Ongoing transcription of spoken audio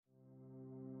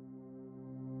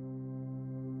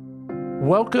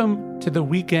Welcome to the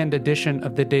weekend edition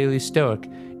of the Daily Stoic.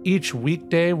 Each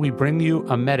weekday, we bring you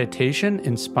a meditation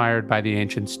inspired by the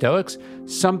ancient Stoics,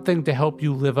 something to help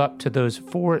you live up to those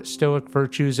 4 Stoic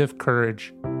virtues of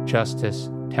courage,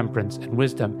 justice, temperance, and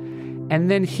wisdom.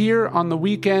 And then here on the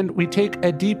weekend, we take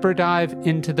a deeper dive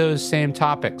into those same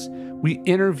topics. We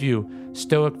interview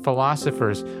Stoic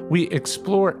philosophers. We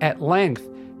explore at length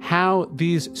how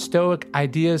these Stoic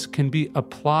ideas can be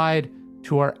applied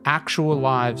to our actual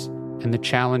lives and the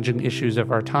challenging issues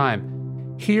of our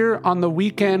time. Here on the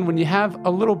weekend, when you have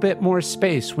a little bit more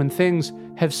space, when things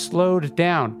have slowed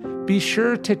down, be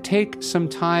sure to take some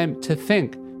time to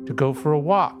think, to go for a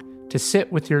walk, to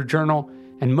sit with your journal,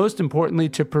 and most importantly,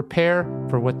 to prepare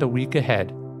for what the week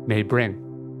ahead may bring.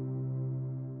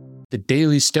 The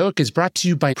Daily Stoic is brought to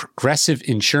you by Progressive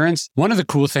Insurance. One of the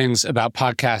cool things about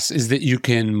podcasts is that you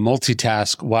can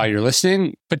multitask while you're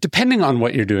listening, but depending on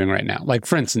what you're doing right now, like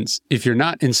for instance, if you're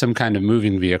not in some kind of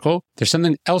moving vehicle, there's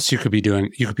something else you could be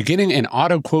doing. You could be getting an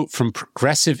auto quote from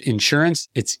Progressive Insurance.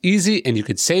 It's easy and you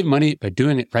could save money by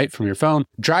doing it right from your phone.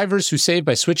 Drivers who save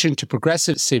by switching to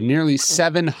Progressive save nearly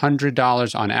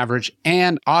 $700 on average,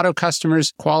 and auto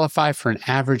customers qualify for an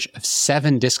average of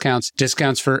 7 discounts.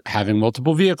 Discounts for having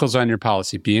multiple vehicles on your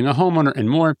policy, being a homeowner, and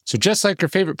more. So just like your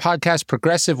favorite podcast,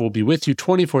 Progressive will be with you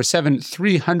 24/7,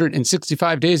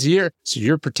 365 days a year, so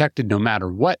you're protected no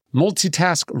matter what.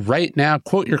 Multitask right now.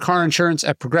 Quote your car insurance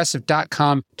at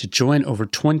Progressive.com to join over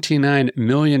 29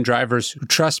 million drivers who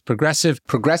trust Progressive.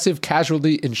 Progressive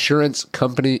Casualty Insurance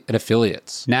Company and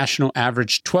Affiliates. National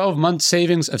average 12-month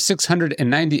savings of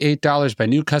 $698 by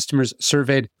new customers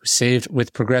surveyed who saved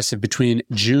with Progressive between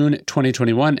June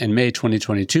 2021 and May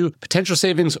 2022. Potential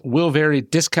savings will vary.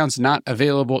 Discounts not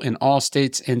available in all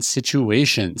states and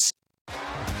situations.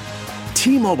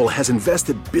 T-Mobile has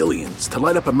invested billions to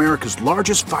light up America's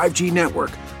largest 5G network,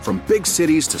 from big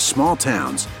cities to small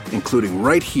towns, including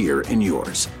right here in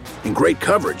yours. And great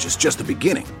coverage is just the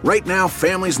beginning. Right now,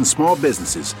 families and small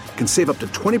businesses can save up to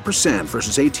 20%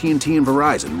 versus AT&T and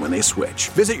Verizon when they switch.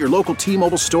 Visit your local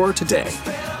T-Mobile store today.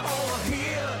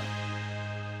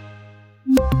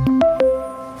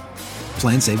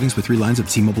 Plan savings with 3 lines of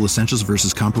T-Mobile Essentials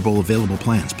versus comparable available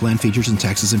plans. Plan features and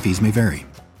taxes and fees may vary.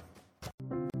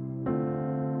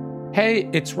 Hey,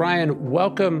 it's Ryan.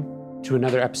 Welcome to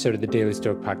another episode of the Daily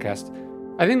Stoic podcast.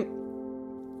 I think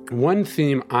one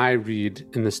theme I read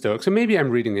in the Stoics, and maybe I'm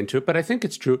reading into it, but I think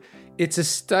it's true. It's a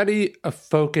study, a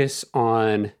focus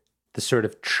on the sort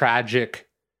of tragic,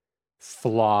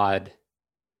 flawed,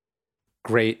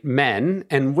 great men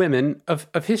and women of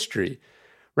history.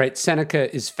 Right?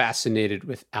 Seneca is fascinated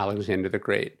with Alexander the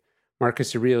Great.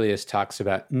 Marcus Aurelius talks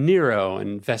about Nero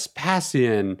and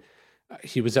Vespasian.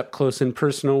 He was up close and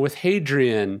personal with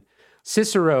Hadrian.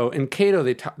 Cicero and Cato,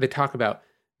 they talk about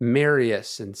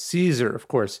Marius and Caesar, of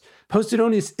course.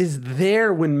 Posidonius is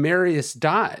there when Marius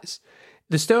dies.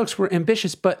 The Stoics were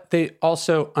ambitious, but they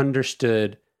also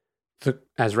understood,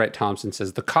 as Wright Thompson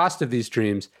says, the cost of these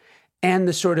dreams and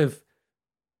the sort of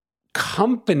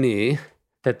company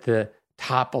that the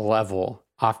top level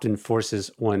often forces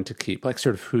one to keep, like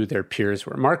sort of who their peers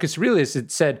were. Marcus Aurelius,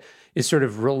 it said, is sort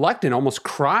of reluctant, almost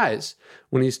cries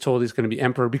when he's told he's going to be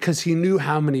emperor because he knew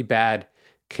how many bad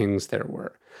kings there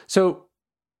were. So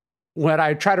what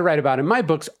I try to write about in my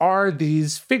books are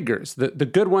these figures, the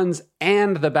good ones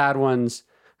and the bad ones.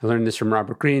 I learned this from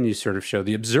Robert Greene. You sort of show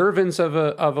the observance of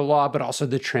a law, but also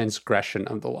the transgression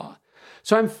of the law.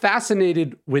 So I'm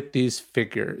fascinated with these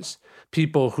figures.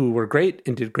 People who were great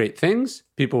and did great things,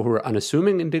 people who were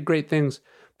unassuming and did great things,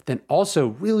 but then also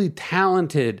really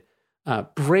talented,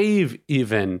 brave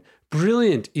even,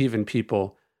 brilliant even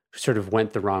people who sort of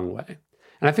went the wrong way.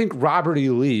 And I think Robert E.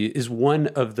 Lee is one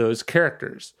of those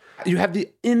characters. You have the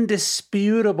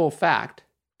indisputable fact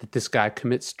that this guy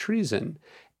commits treason.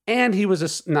 And he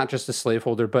was not just a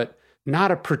slaveholder, but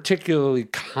not a particularly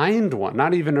kind one,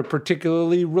 not even a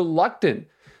particularly reluctant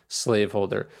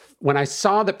slaveholder. When I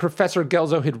saw that Professor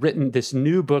Guelzo had written this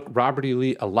new book, Robert E.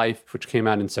 Lee, A Life, which came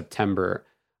out in September,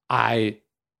 I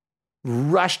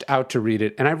rushed out to read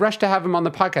it, and I rushed to have him on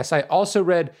the podcast. I also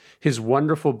read his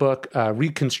wonderful book,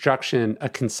 Reconstruction, A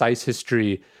Concise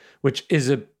History, which is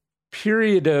a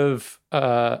period of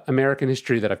American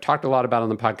history that I've talked a lot about on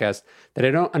the podcast that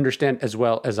I don't understand as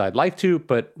well as I'd like to,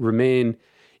 but remain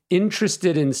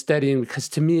interested in studying, because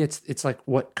to me, it's like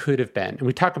what could have been. And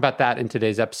we talk about that in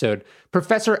today's episode.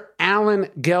 Professor Alan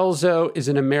Guelzo is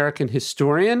an American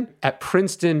historian at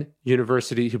Princeton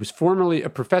University. He was formerly a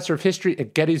professor of history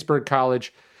at Gettysburg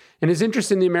College. And his interest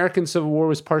in the American Civil War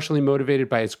was partially motivated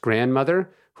by his grandmother,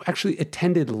 who actually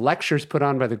attended lectures put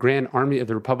on by the Grand Army of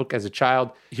the Republic as a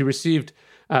child. He received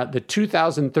the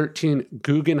 2013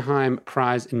 Guggenheim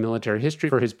Prize in Military History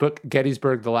for his book,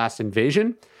 Gettysburg, The Last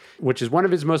Invasion, which is one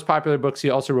of his most popular books. He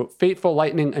also wrote Fateful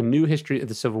Lightning, A New History of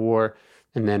the Civil War.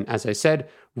 And then, as I said,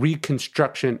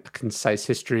 Reconstruction, A Concise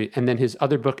History. And then his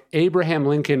other book, Abraham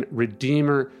Lincoln,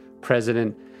 Redeemer,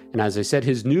 President. And as I said,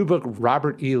 his new book,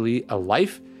 Robert E. Lee, A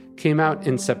Life, came out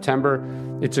in September.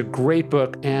 It's a great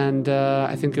book, and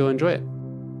I think you'll enjoy it.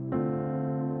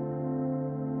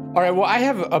 All right, well, I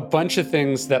have a bunch of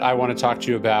things that I want to talk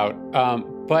to you about.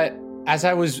 But as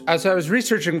I was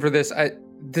researching for this,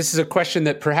 this is a question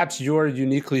that perhaps you're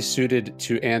uniquely suited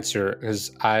to answer,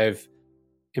 because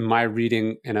in my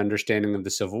reading and understanding of the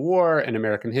Civil War and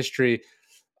American history,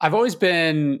 I've always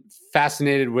been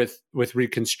fascinated with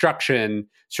Reconstruction,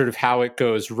 sort of how it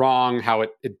goes wrong, how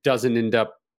it doesn't end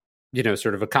up,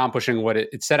 sort of accomplishing what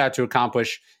it set out to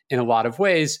accomplish in a lot of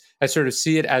ways. I sort of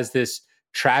see it as this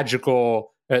tragic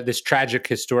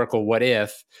historical what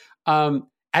if.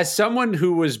 As someone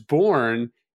who was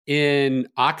born in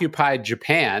occupied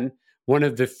Japan, one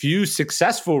of the few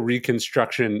successful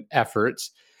Reconstruction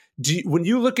efforts, when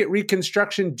you look at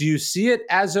Reconstruction, do you see it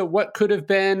as what could have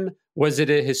been? Was it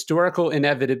a historical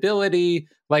inevitability?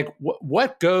 Like,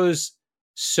 what goes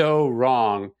so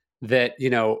wrong that,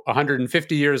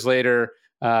 150 years later,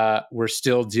 we're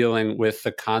still dealing with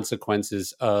the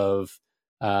consequences of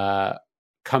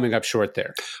coming up short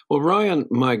there? Well, Ryan,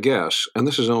 my guess, and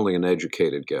this is only an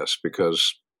educated guess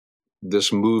because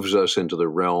this moves us into the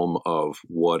realm of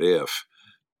what if.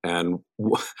 And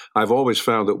I've always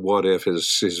found that what if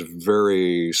is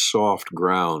very soft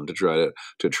ground to try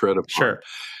to tread upon. Sure.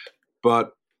 But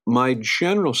my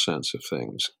general sense of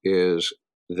things is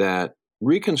that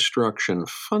Reconstruction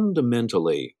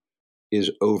fundamentally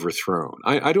is overthrown.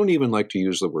 I don't even like to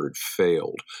use the word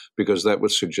failed, because that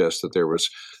would suggest that there was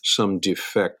some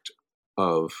defect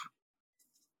of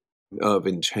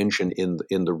intention in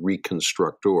the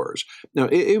reconstructors. Now,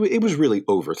 it was really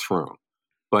overthrown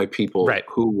by people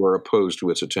who were opposed to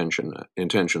its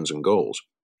intentions and goals.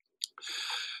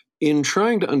 In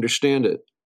trying to understand it,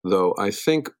 though, I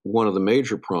think one of the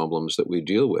major problems that we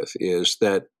deal with is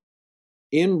that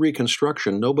in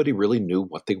Reconstruction, nobody really knew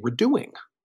what they were doing.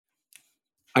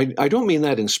 I don't mean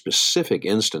that in specific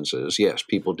instances. Yes,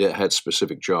 people had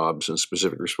specific jobs and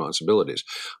specific responsibilities.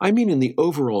 I mean in the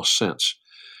overall sense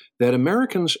that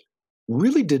Americans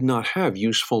really did not have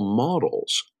useful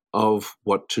models of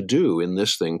what to do in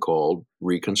this thing called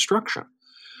Reconstruction.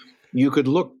 You could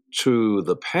look to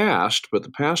the past, but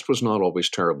the past was not always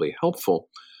terribly helpful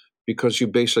because you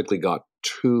basically got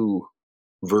two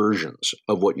versions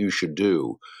of what you should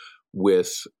do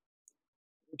with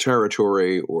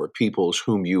territory or peoples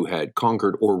whom you had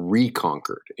conquered or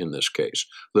reconquered, in this case,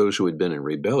 those who had been in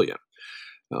rebellion.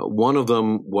 One of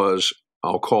them was,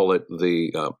 I'll call it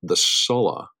the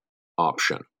Sulla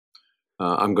option.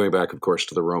 I'm going back, of course,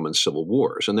 to the Roman civil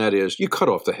wars, and that is you cut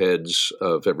off the heads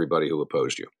of everybody who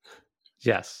opposed you.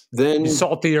 Yes. Then you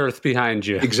salt the earth behind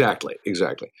you. Exactly.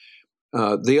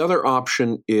 The other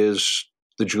option is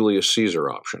the Julius Caesar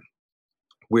option,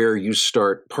 where you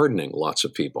start pardoning lots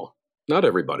of people. Not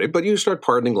everybody, but you start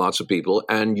pardoning lots of people,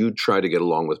 and you try to get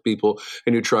along with people,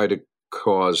 and you try to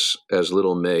cause as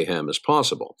little mayhem as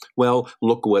possible. Well,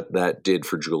 look what that did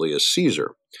for Julius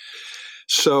Caesar.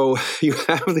 So you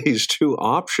have these two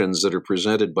options that are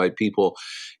presented by people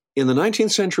in the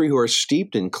 19th century who are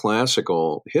steeped in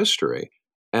classical history,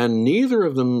 and neither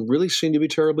of them really seem to be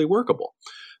terribly workable.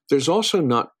 There's also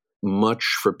not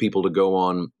much for people to go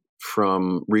on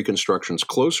from reconstructions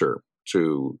closer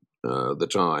to the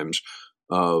times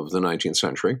of the 19th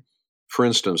century. For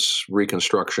instance,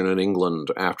 Reconstruction in England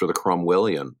after the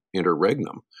Cromwellian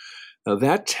interregnum.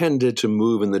 That tended to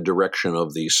move in the direction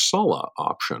of the Sulla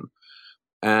option,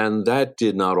 and that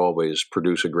did not always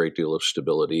produce a great deal of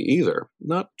stability either.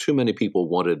 Not too many people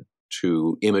wanted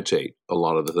to imitate a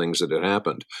lot of the things that had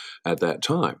happened at that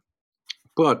time.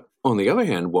 But on the other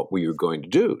hand, what were you going to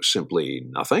do? Simply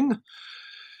nothing?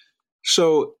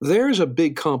 So there's a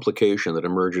big complication that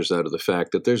emerges out of the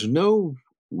fact that there's no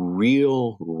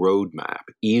real roadmap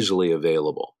easily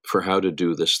available for how to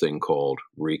do this thing called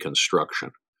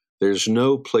Reconstruction. There's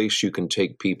no place you can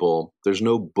take people. There's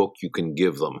no book you can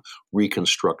give them,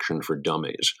 Reconstruction for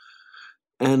Dummies.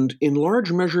 And in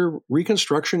large measure,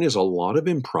 Reconstruction is a lot of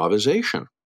improvisation.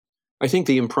 I think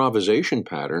the improvisation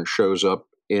pattern shows up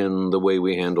in the way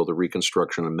we handle the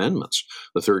Reconstruction amendments,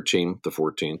 the 13th, the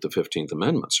 14th, the 15th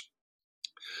Amendments.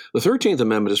 The 13th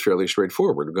Amendment is fairly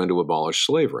straightforward. We're going to abolish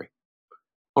slavery.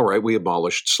 All right, we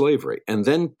abolished slavery. And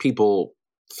then people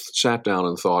sat down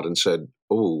and thought and said,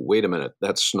 oh, wait a minute,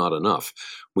 that's not enough.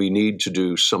 We need to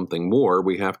do something more.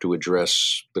 We have to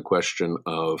address the question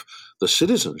of the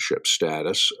citizenship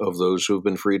status of those who have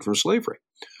been freed from slavery.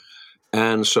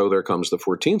 And so there comes the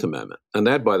 14th Amendment. And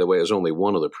that, by the way, is only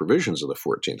one of the provisions of the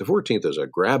 14th. The 14th is a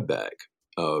grab bag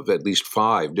of at least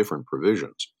 5 different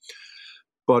provisions.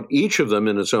 But each of them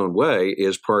in its own way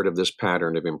is part of this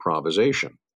pattern of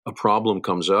improvisation. A problem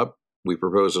comes up, we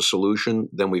propose a solution,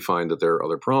 then we find that there are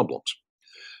other problems.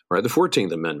 Right? The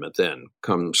 14th Amendment then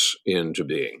comes into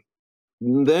being.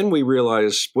 Then we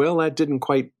realize, well, that didn't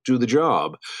quite do the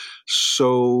job.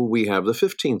 So we have the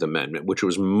 15th Amendment, which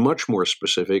was much more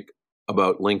specific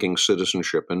about linking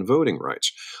citizenship and voting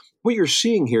rights. What you're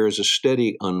seeing here is a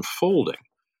steady unfolding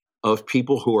of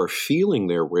people who are feeling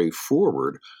their way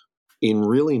forward in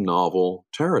really novel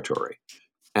territory.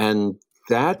 And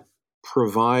that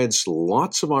provides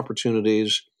lots of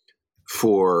opportunities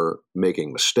for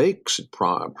making mistakes. It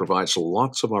provides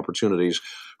lots of opportunities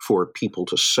for people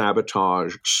to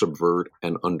sabotage, subvert,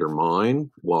 and undermine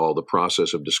while the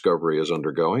process of discovery is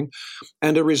undergoing.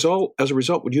 And as a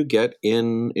result, what you get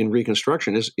in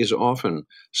Reconstruction is often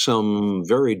some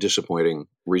very disappointing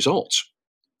results.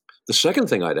 The second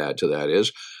thing I'd add to that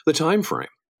is the time frame.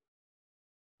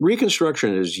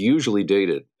 Reconstruction is usually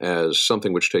dated as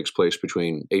something which takes place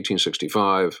between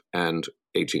 1865 and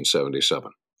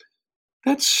 1877.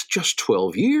 That's just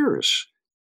 12 years.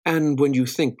 And when you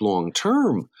think long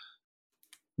term,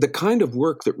 the kind of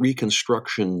work that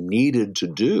Reconstruction needed to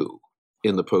do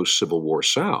in the post-Civil War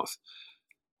South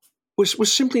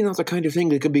was simply not the kind of thing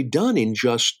that could be done in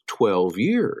just 12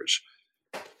 years.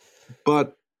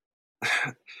 But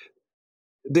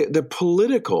the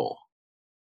political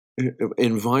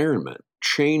environment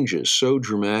changes so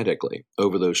dramatically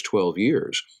over those 12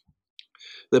 years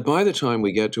that by the time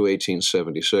we get to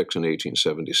 1876 and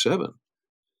 1877,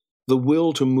 the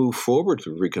will to move forward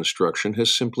with Reconstruction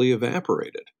has simply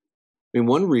evaporated. I mean,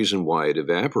 one reason why it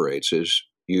evaporates is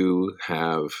you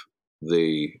have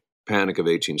the Panic of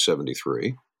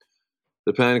 1873.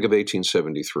 The Panic of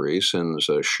 1873 sends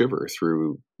a shiver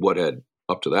through what had,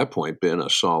 up to that point, been a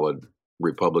solid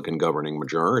Republican governing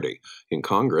majority in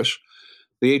Congress.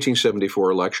 The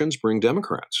 1874 elections bring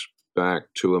Democrats back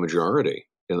to a majority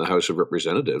in the House of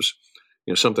Representatives,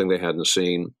 something they hadn't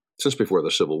seen since before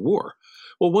the Civil War.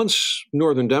 Well, once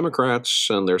Northern Democrats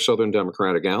and their Southern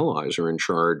Democratic allies are in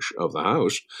charge of the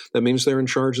House, that means they're in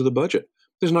charge of the budget.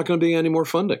 There's not going to be any more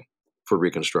funding for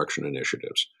Reconstruction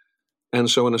initiatives. And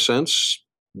so, in a sense,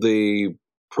 the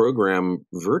program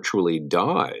virtually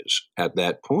dies at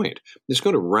that point. It's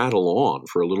going to rattle on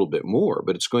for a little bit more,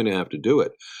 but it's going to have to do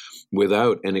it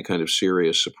without any kind of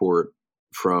serious support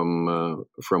from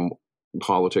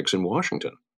politics in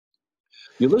Washington.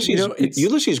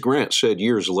 Ulysses Grant said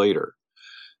years later,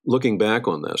 looking back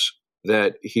on this,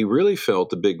 that he really felt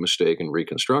the big mistake in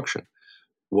Reconstruction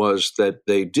was that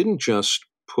they didn't just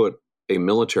put a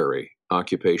military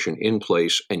occupation in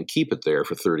place and keep it there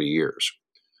for 30 years,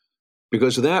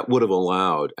 because that would have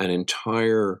allowed an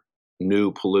entire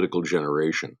new political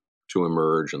generation to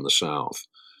emerge in the South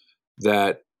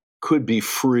that could be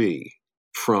free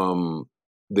from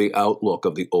the outlook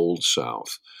of the old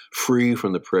South, free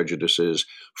from the prejudices,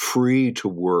 free to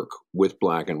work with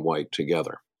black and white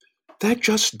together. That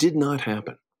just did not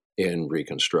happen in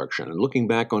Reconstruction. And looking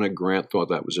back on it, Grant thought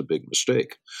that was a big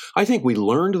mistake. I think we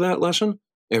learned that lesson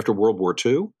after World War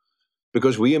II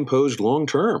because we imposed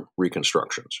long-term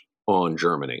reconstructions on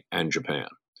Germany and Japan.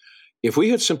 If we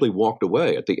had simply walked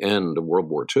away at the end of World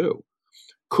War II,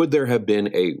 could there have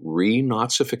been a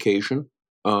re-Nazification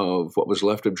of what was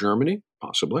left of Germany?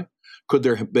 Possibly. Could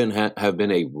there have been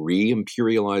a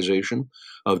re-imperialization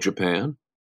of Japan?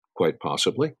 Quite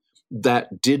possibly.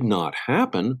 That did not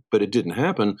happen, but it didn't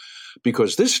happen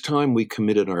because this time we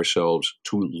committed ourselves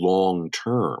to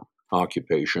long-term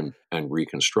occupation and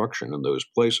reconstruction in those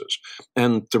places.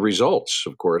 And the results,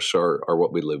 of course, are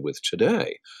what we live with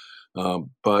today.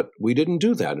 But we didn't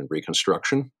do that in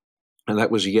Reconstruction. And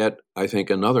that was yet, I think,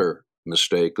 another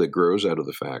mistake that grows out of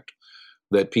the fact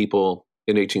that people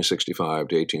in 1865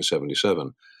 to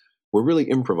 1877 were really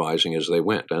improvising as they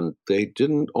went, and they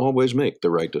didn't always make the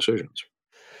right decisions.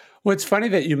 Well, it's funny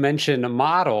that you mentioned a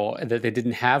model and that they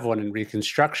didn't have one in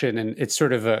Reconstruction, and it's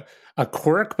sort of a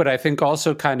quirk, but I think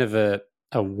also kind of a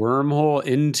wormhole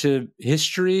into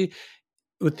history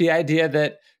with the idea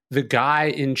that the guy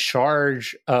in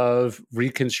charge of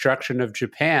Reconstruction of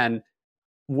Japan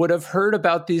would have heard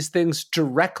about these things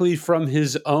directly from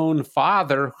his own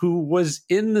father, who was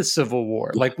in the Civil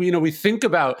War. Like, we think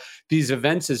about these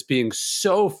events as being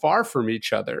so far from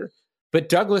each other, but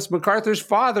Douglas MacArthur's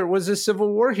father was a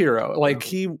Civil War hero. Like,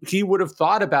 he would have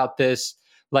thought about this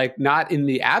like not in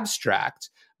the abstract,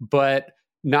 but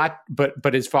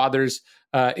his father's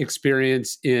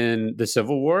experience in the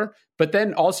Civil War, but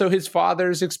then also his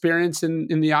father's experience in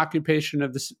the occupation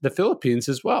of the Philippines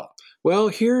as well. Well,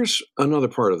 here's another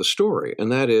part of the story,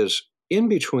 and that is in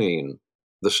between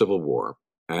the Civil War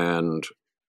and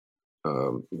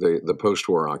the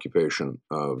post-war occupation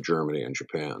of Germany and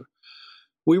Japan,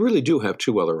 we really do have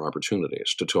two other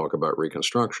opportunities to talk about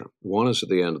Reconstruction. One is at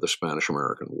the end of the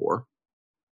Spanish-American War,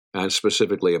 and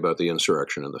specifically about the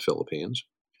insurrection in the Philippines.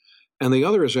 And the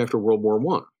other is after World War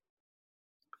I.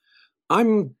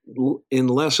 I'm in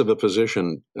less of a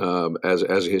position as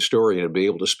a historian to be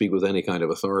able to speak with any kind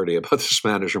of authority about the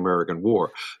Spanish-American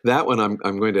War. That one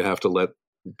I'm going to have to let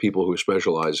people who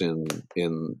specialize in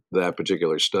that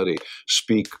particular study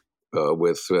speak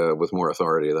with more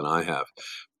authority than I have.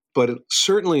 But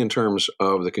certainly in terms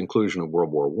of the conclusion of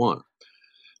World War I,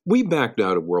 we backed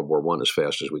out of World War I as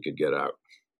fast as we could get out.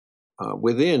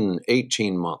 Within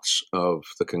 18 months of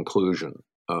the conclusion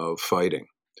of fighting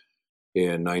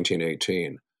in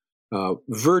 1918,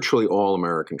 virtually all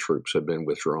American troops had been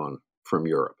withdrawn from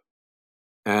Europe.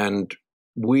 And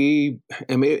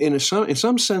in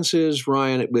some senses,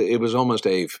 Ryan, it was almost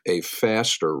a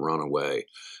faster runaway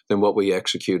than what we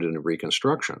executed in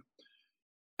Reconstruction.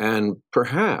 And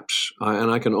perhaps, and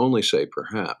I can only say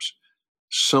perhaps,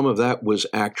 some of that was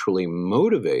actually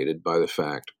motivated by the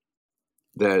fact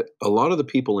that a lot of the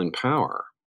people in power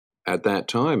at that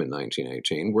time in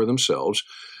 1918 were themselves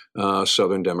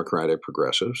Southern Democratic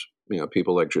progressives,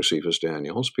 people like Josephus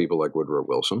Daniels, people like Woodrow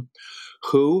Wilson,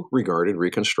 who regarded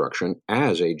Reconstruction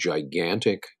as a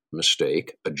gigantic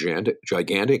mistake, a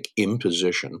gigantic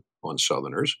imposition on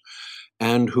Southerners,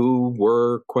 and who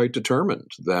were quite determined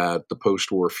that the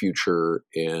post-war future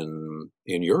in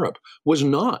Europe was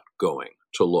not going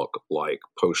to look like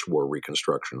post-war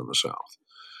Reconstruction in the South.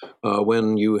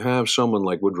 When you have someone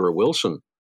like Woodrow Wilson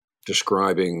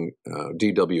describing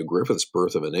D.W. Griffith's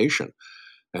Birth of a Nation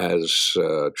as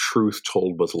truth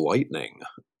told with lightning,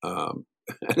 and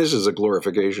this is a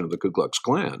glorification of the Ku Klux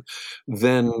Klan,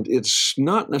 then it's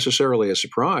not necessarily a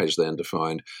surprise then to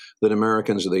find that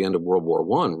Americans at the end of World War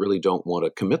I really don't want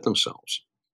to commit themselves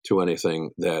to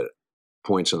anything that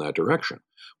points in that direction.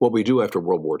 What we do after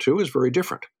World War II is very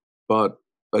different, but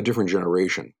a different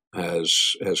generation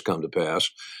has come to pass.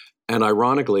 And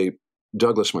ironically,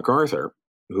 Douglas MacArthur,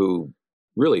 who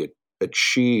really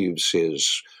achieves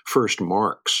his first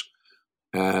marks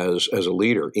as a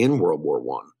leader in World War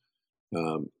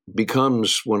I,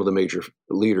 becomes one of the major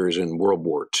leaders in World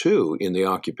War II in the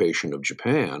occupation of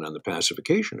Japan and the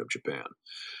pacification of Japan.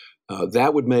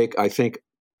 That would make, I think,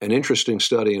 an interesting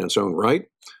study in its own right.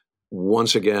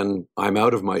 Once again, I'm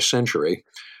out of my century,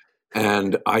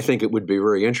 and I think it would be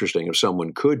very interesting if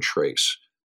someone could trace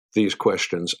these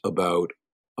questions about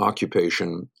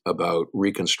occupation, about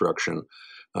Reconstruction,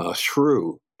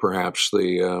 through perhaps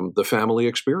the family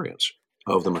experience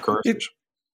of the MacArthurs.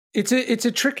 It's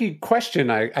a tricky question,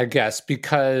 I guess,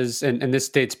 because and this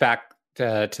dates back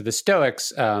to the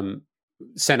Stoics.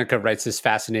 Seneca writes this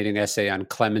fascinating essay on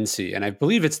clemency, and I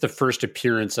believe it's the first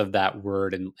appearance of that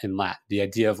word in Latin. The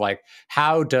idea of like,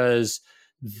 how does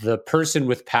the person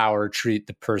with power treat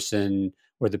the person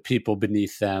or the people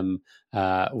beneath them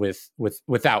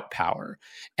without power?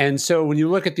 And so when you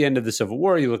look at the end of the Civil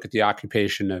War, you look at the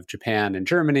occupation of Japan and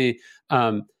Germany,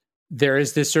 there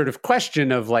is this sort of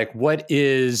question of like, what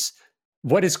does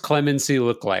clemency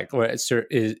look like? Or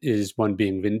is one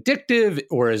being vindictive,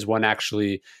 or is one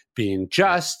actually being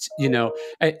just?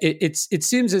 It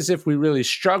seems as if we really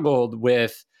struggled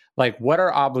with like what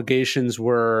our obligations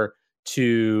were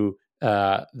to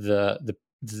the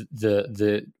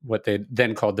what they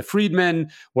then called the freedmen,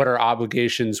 what our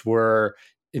obligations were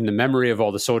in the memory of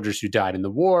all the soldiers who died in the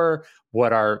war,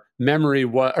 what our memory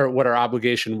or what our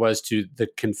obligation was to the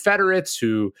Confederates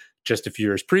who just a few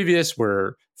years previous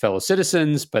were fellow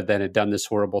citizens, but then had done this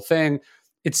horrible thing.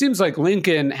 It seems like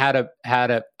Lincoln had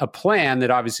a plan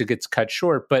that obviously gets cut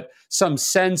short, but some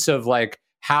sense of like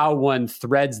how one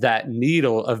threads that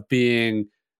needle of being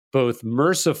both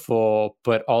merciful,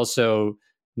 but also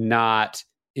not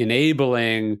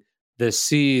enabling the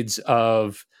seeds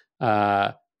of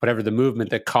whatever the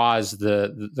movement that caused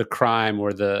the crime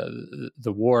or the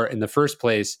war in the first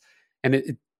place.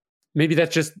 And maybe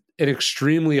that's just an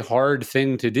extremely hard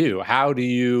thing to do. How do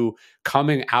you,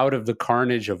 coming out of the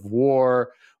carnage of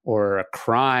war or a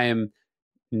crime,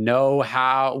 know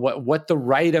what the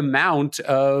right amount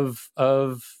of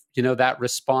that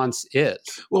response is?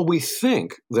 Well, we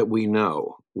think that we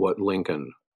know what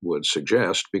Lincoln would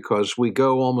suggest because we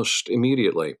go almost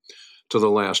immediately to the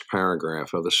last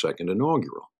paragraph of the second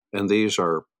inaugural. And these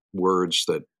are words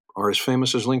that are as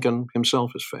famous as Lincoln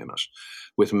himself is famous: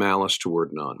 with malice toward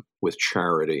none, with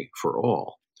charity for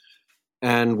all.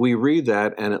 And we read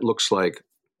that, and it looks like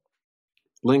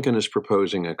Lincoln is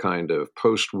proposing a kind of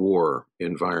post-war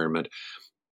environment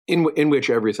in which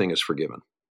everything is forgiven.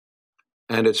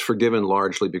 And it's forgiven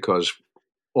largely because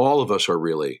all of us are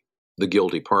really the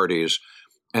guilty parties,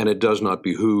 and it does not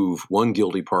behoove one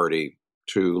guilty party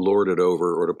to lord it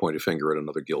over or to point a finger at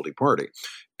another guilty party.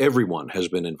 Everyone has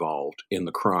been involved in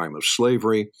the crime of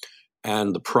slavery,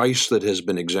 and the price that has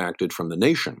been exacted from the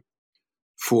nation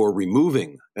for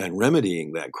removing and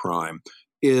remedying that crime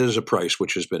is a price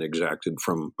which has been exacted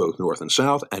from both North and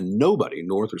South, and nobody,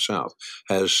 North or South,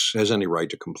 has any right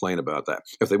to complain about that.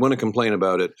 If they want to complain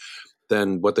about it,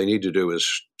 then what they need to do is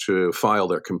to file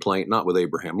their complaint not with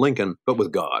Abraham Lincoln, but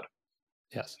with God.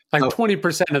 Yes, like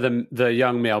 20% of the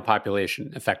young male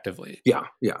population, effectively. Yeah.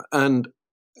 And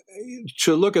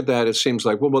to look at that, it seems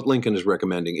like, well, what Lincoln is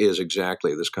recommending is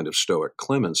exactly this kind of stoic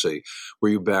clemency,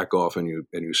 where you back off and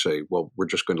you say, well, we're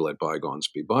just going to let bygones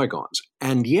be bygones.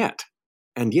 And yet,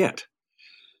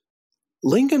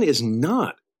 Lincoln is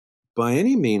not by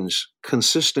any means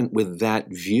consistent with that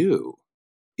view,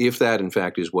 if that in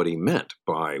fact is what he meant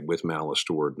by with malice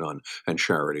toward none and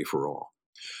charity for all.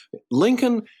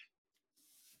 Lincoln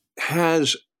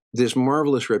has this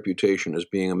marvelous reputation as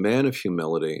being a man of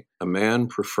humility, a man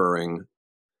preferring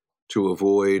to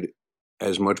avoid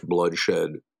as much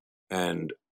bloodshed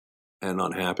and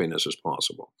unhappiness as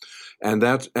possible. And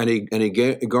he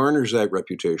garners that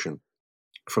reputation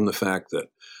from the fact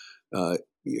that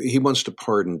he wants to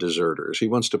pardon deserters. He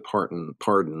wants to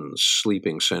pardon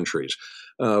sleeping sentries.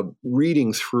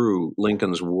 Reading through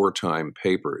Lincoln's wartime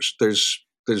papers,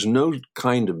 there's no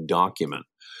kind of document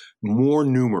more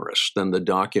numerous than the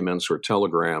documents or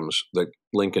telegrams that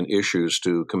Lincoln issues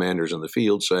to commanders in the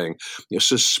field saying,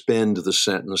 suspend the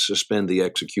sentence, suspend the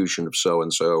execution of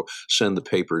so-and-so, send the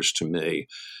papers to me.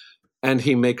 And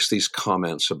he makes these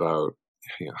comments about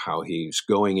how he's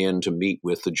going in to meet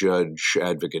with the judge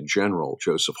advocate general,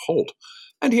 Joseph Holt.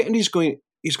 And he's going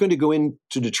to go in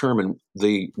to determine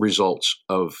the results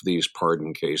of these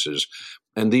pardon cases.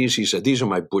 And these, he said, these are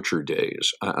my butcher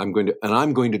days. I'm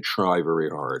going to try very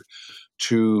hard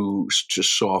to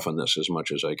soften this as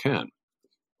much as I can.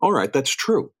 All right, that's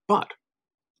true. But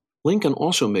Lincoln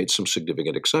also made some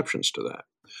significant exceptions to that.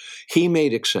 He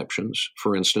made exceptions,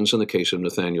 for instance, in the case of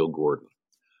Nathaniel Gordon,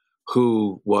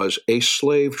 who was a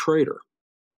slave trader.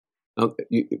 Now,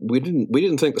 we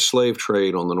didn't think the slave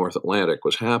trade on the North Atlantic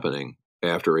was happening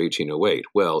after 1808.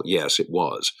 Well, yes, it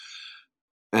was.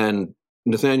 And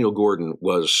Nathaniel Gordon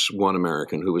was one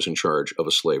American who was in charge of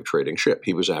a slave trading ship.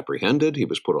 He was apprehended. He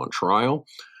was put on trial.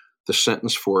 The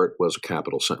sentence for it was a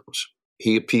capital sentence.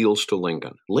 He appeals to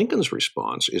Lincoln. Lincoln's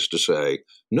response is to say,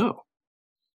 no,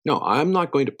 I'm not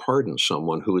going to pardon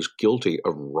someone who is guilty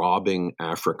of robbing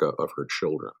Africa of her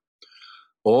children.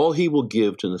 All he will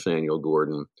give to Nathaniel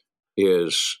Gordon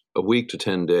is a week to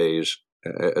 10 days,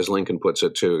 as Lincoln puts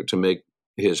it, to make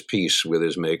his peace with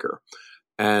his maker.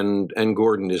 And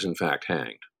Gordon is in fact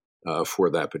hanged for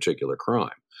that particular crime.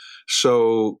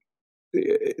 So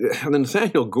the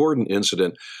Nathaniel Gordon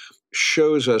incident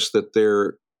shows us that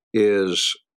there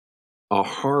is a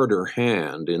harder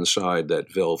hand inside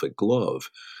that velvet glove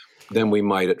than we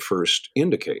might at first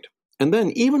indicate. And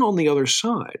then even on the other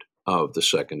side of the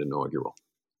second inaugural,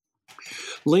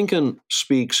 Lincoln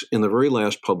speaks in the very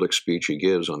last public speech he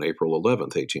gives on April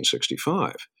 11th,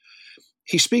 1865.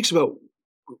 He speaks about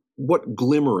what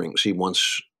glimmerings he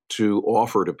wants to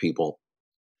offer to people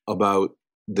about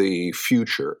the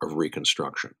future of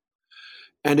Reconstruction.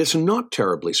 And it's not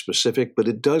terribly specific, but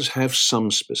it does have some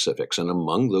specifics. And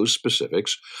among those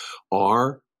specifics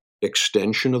are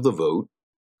extension of the vote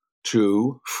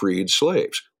to freed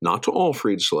slaves. Not to all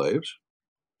freed slaves,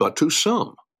 but to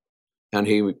some. And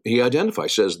he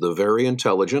identifies, says the very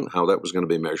intelligent, how that was going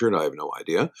to be measured, I have no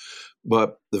idea,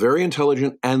 but the very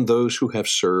intelligent and those who have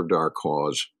served our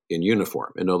cause in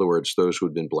uniform. In other words, those who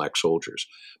had been black soldiers.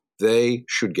 They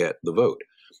should get the vote.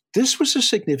 This was a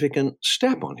significant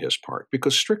step on his part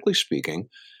because, strictly speaking,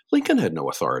 Lincoln had no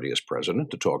authority as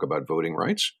president to talk about voting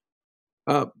rights.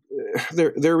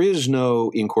 There is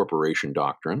no incorporation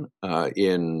doctrine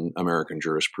in American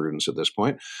jurisprudence at this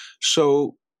point.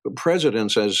 So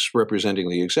presidents, as representing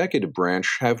the executive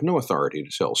branch, have no authority to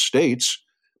tell states,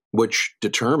 which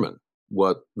determine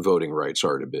what voting rights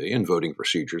are to be and voting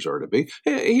procedures are to be.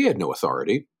 He had no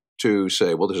authority to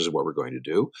say, well, this is what we're going to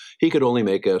do. He could only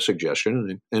make a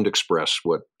suggestion and express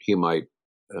what he might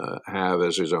have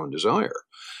as his own desire.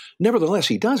 Nevertheless,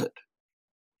 he does it.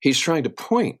 He's trying to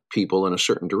point people in a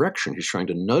certain direction. He's trying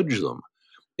to nudge them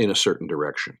in a certain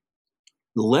direction.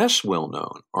 Less well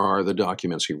known are the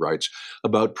documents he writes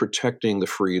about protecting the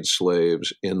freed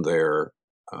slaves in their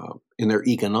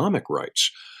economic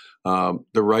rights,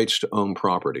 the rights to own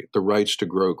property, the rights to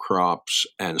grow crops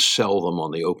and sell them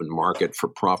on the open market for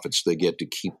profits they get to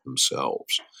keep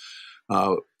themselves.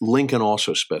 Lincoln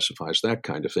also specifies that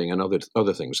kind of thing and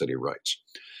other things that he writes.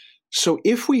 So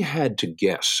if we had to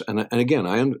guess, and again,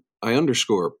 I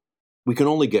underscore, we can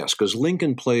only guess because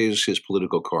Lincoln plays his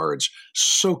political cards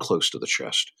so close to the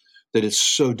chest that it's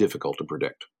so difficult to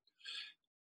predict.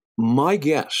 My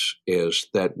guess is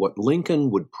that what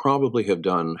Lincoln would probably have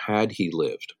done had he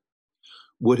lived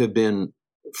would have been,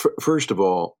 first of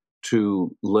all,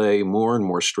 to lay more and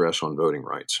more stress on voting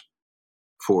rights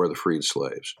for the freed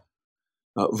slaves.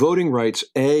 Voting rights,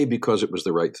 A, because it was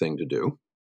the right thing to do,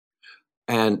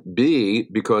 and B,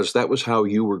 because that was how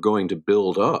you were going to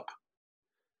build up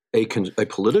a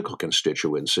political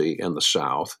constituency in the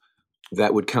South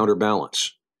that would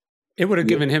counterbalance. It would have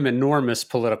given him enormous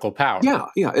political power. Yeah.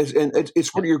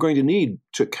 It's what you're going to need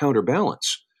to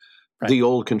counterbalance the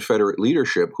old Confederate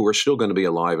leadership who are still going to be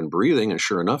alive and breathing and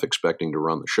sure enough expecting to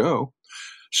run the show.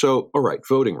 So, all right,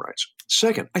 voting rights.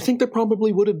 Second, I think there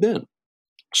probably would have been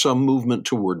some movement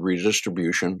toward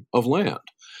redistribution of land,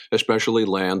 especially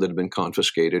land that had been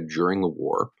confiscated during the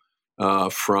war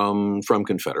from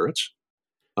Confederates.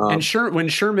 And when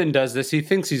Sherman does this, he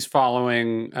thinks he's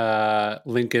following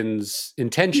Lincoln's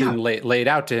intention laid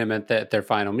out to him at their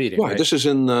final meeting. Right. This is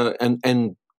in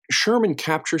and Sherman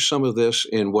captures some of this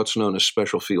in what's known as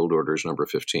Special Field Orders Number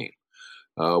 15.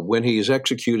 When he's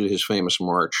executed his famous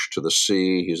march to the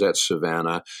sea, he's at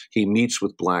Savannah. He meets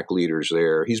with black leaders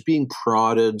there. He's being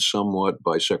prodded somewhat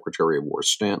by Secretary of War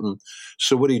Stanton.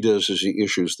 So what he does is he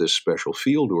issues this special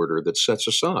field order that sets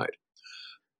aside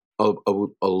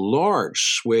a large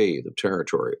swathe of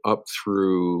territory up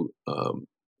through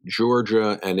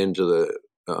Georgia and into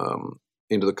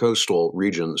the coastal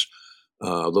regions,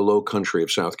 the low country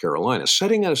of South Carolina,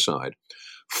 setting it aside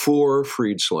for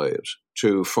freed slaves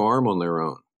to farm on their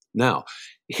own. Now,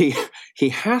 he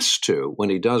has to, when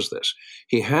he does this,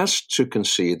 he has to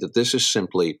concede that this is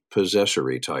simply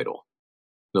possessory title.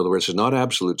 In other words, it's not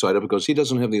absolute title because he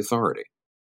doesn't have the authority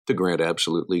to grant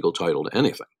absolute legal title to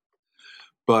anything.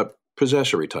 But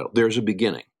possessory title, there's a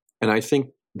beginning. And I think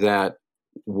that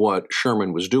what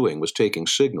Sherman was doing was taking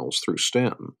signals through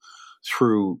Stanton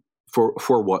for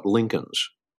what Lincoln's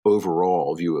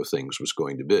overall view of things was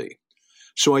going to be.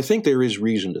 So I think there is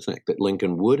reason to think that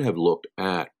Lincoln would have looked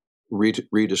at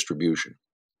redistribution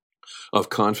of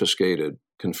confiscated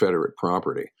Confederate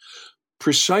property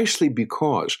precisely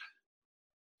because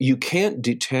you can't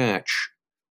detach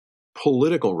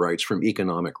political rights from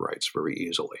economic rights very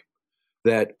easily.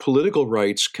 That political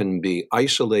rights can be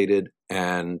isolated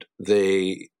and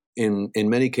they, in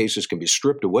many cases, can be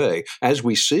stripped away, as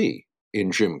we see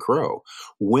in Jim Crow,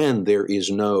 when there is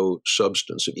no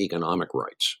substance of economic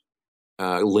rights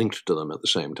linked to them at the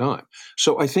same time.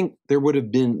 So I think there would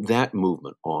have been that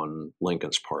movement on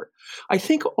Lincoln's part. I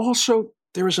think also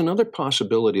there is another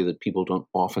possibility that people don't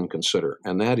often consider,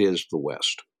 and that is the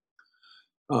West.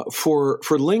 For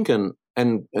Lincoln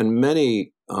and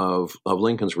many of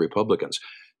Lincoln's Republicans,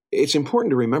 it's important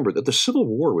to remember that the Civil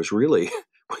War was really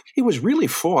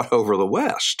fought over the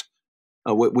West.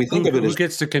 We think of it as who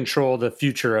gets to control the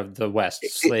future of the West,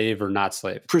 slave or not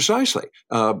slave. Precisely.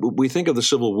 We think of the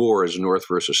Civil War as North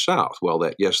versus South. Well,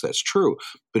 that's true,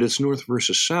 but it's North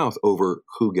versus South over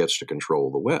who gets to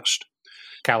control the West.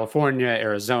 California,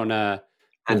 Arizona,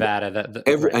 Nevada,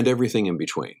 and everything in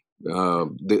between.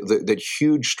 That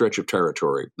huge stretch of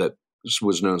territory that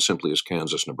was known simply as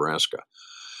Kansas, Nebraska.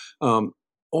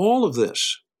 All of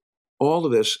this,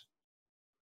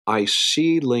 I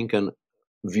see Lincoln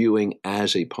viewing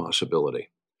as a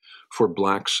possibility for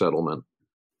black settlement,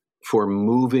 for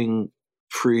moving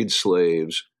freed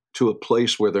slaves to a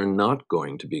place where they're not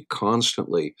going to be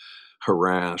constantly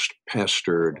harassed,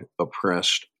 pestered,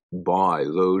 oppressed by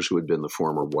those who had been the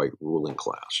former white ruling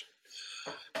class.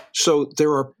 So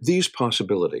there are these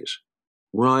possibilities.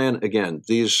 Ryan, again,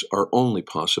 these are only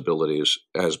possibilities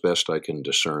as best I can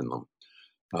discern them.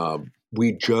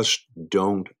 We just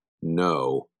don't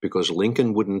know because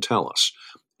Lincoln wouldn't tell us.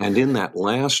 And in that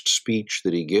last speech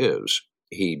that he gives,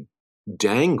 he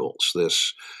dangles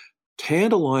this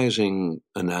tantalizing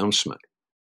announcement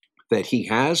that he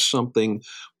has something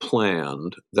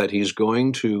planned that he's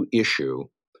going to issue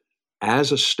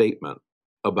as a statement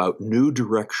about new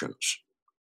directions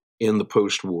in the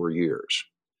post-war years.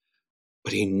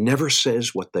 But he never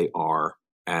says what they are,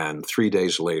 and 3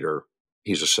 days later,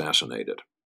 he's assassinated.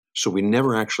 So we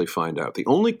never actually find out. The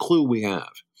only clue we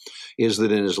have is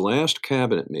that in his last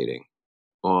cabinet meeting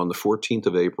on the 14th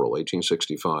of April,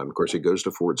 1865, of course, he goes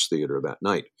to Ford's Theater that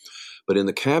night, but in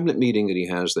the cabinet meeting that he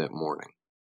has that morning,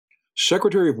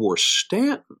 Secretary of War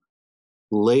Stanton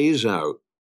lays out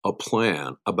a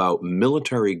plan about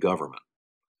military government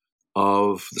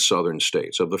of the southern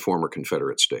states, of the former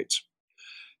Confederate states.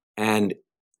 And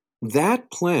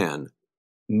that plan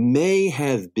may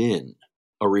have been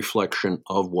a reflection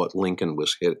of what Lincoln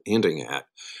was hinting at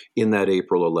in that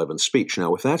April 11th speech.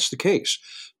 Now, if that's the case,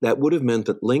 that would have meant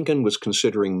that Lincoln was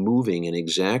considering moving in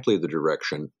exactly the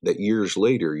direction that years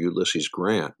later Ulysses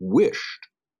Grant wished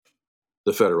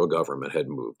the federal government had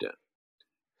moved in.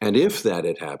 And if that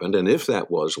had happened, and if that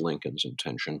was Lincoln's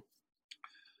intention,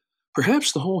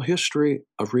 perhaps the whole history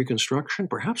of Reconstruction,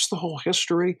 perhaps the whole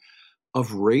history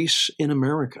of race in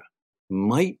America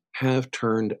might have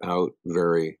turned out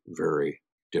very, very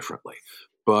differently.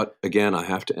 But again, I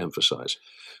have to emphasize,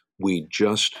 we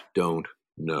just don't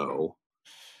know.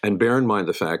 And bear in mind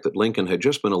the fact that Lincoln had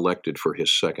just been elected for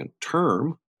his second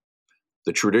term.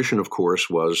 The tradition, of course,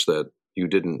 was that you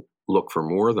didn't look for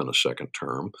more than a second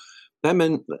term. That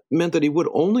meant that he would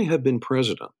only have been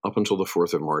president up until the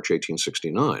 4th of March,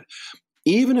 1869.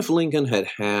 Even if Lincoln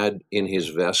had in his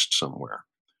vest somewhere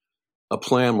a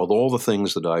plan with all the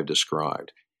things that I've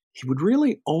described, he would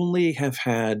really only have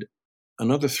had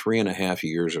another 3.5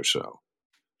 years or so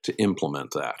to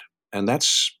implement that. And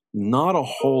that's not a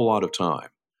whole lot of time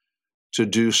to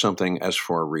do something as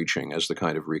far-reaching as the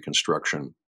kind of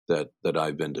Reconstruction that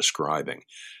I've been describing.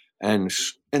 And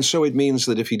so it means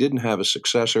that if he didn't have a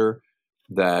successor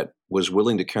that was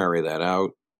willing to carry that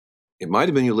out, it might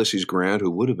have been Ulysses Grant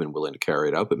who would have been willing to carry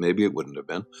it out, but maybe it wouldn't have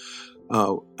been.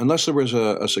 Unless there was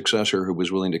a successor who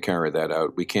was willing to carry that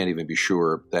out, we can't even be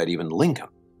sure that even Lincoln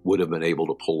would have been able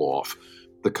to pull off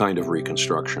the kind of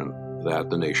Reconstruction that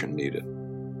the nation needed.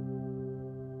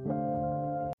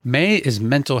 May is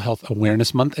Mental Health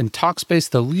Awareness Month, and Talkspace,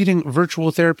 the leading virtual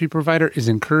therapy provider, is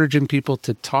encouraging people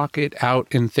to talk it out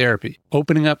in therapy.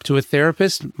 Opening up to a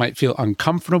therapist might feel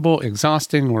uncomfortable,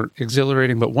 exhausting, or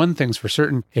exhilarating, but one thing's for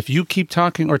certain: if you keep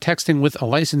talking or texting with a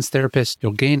licensed therapist,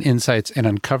 you'll gain insights and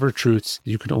uncover truths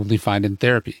you can only find in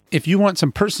therapy. If you want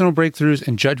some personal breakthroughs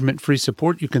and judgment-free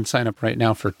support, you can sign up right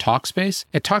now for Talkspace.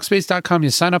 At Talkspace.com,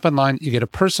 you sign up online, you get a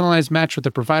personalized match with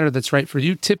a provider that's right for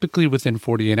you, typically within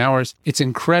 48 hours. It's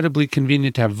incredibly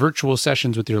convenient to have virtual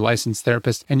sessions with your licensed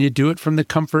therapist, and you do it from the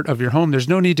comfort of your home. There's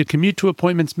no need to commute to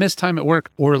appointments, miss time at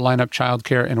work, or line up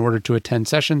childcare in order to attend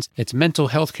sessions. It's mental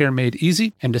health care made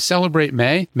easy. And to celebrate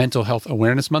May, Mental Health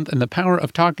Awareness Month, and the power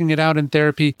of talking it out in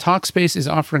therapy, Talkspace is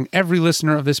offering every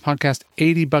listener of this podcast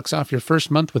 $80 off your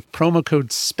first month with promo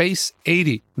code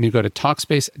SPACE80 when you go to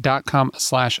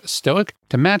Talkspace.com/stoic.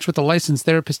 To match with a licensed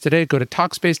therapist today, go to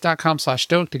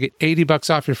Talkspace.com/stoic to get $80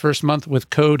 off your first month with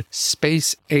code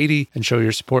SPACE80 and show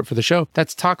your support for the show.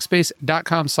 That's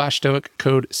Talkspace.com/stoic,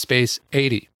 code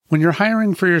SPACE80. When you're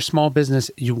hiring for your small business,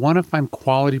 you want to find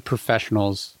quality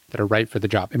professionals that are right for the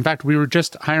job. In fact, we were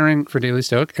just hiring for Daily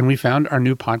Stoic, and we found our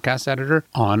new podcast editor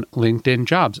on LinkedIn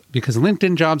Jobs, because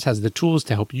LinkedIn Jobs has the tools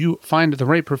to help you find the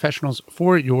right professionals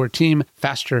for your team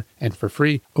faster and for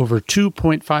free. Over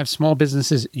 2.5 small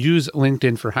businesses use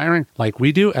LinkedIn for hiring, like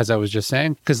we do, as I was just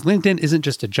saying, because LinkedIn isn't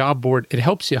just a job board. It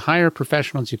helps you hire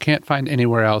professionals you can't find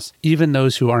anywhere else, even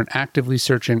those who aren't actively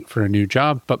searching for a new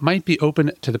job, but might be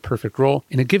open to the perfect role.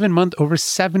 In a given month, over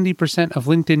 70% of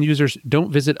LinkedIn users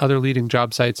don't visit other leading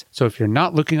job sites. So if you're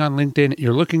not looking on LinkedIn,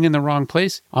 you're looking in the wrong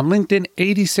place. On LinkedIn,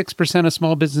 86% of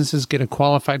small businesses get a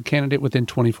qualified candidate within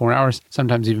 24 hours,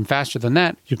 sometimes even faster than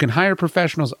that. You can hire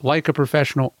professionals like a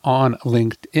professional on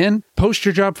LinkedIn. Post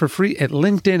your job for free at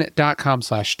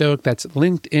linkedin.com/stoic. That's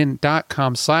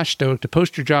linkedin.com/stoic to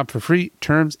post your job for free.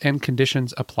 Terms and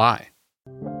conditions apply.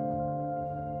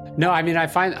 No, I mean, I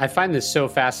find this so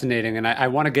fascinating, and I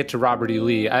want to get to Robert E.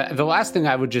 Lee. The last thing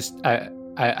I would just,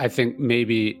 I think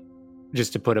maybe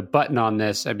just to put a button on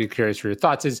this, I'd be curious for your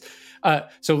thoughts, is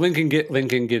so Lincoln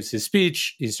gives his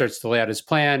speech, he starts to lay out his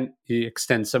plan, he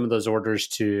extends some of those orders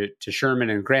to Sherman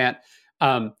and Grant,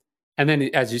 and then,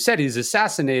 as you said, he's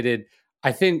assassinated.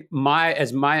 I think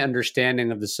as my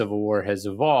understanding of the Civil War has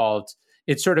evolved,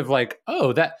 it's sort of like,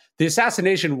 that the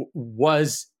assassination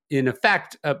was in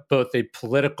effect both a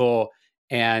political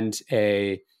and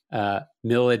a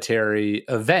military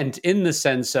event, in the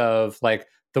sense of, like,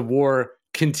 the war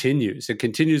continues. It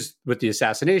continues with the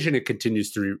assassination. It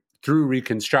continues through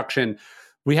Reconstruction.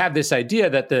 We have this idea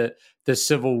that the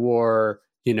Civil War,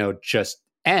 just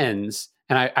ends.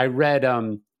 And I read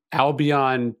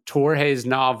Albion Torres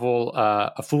novel,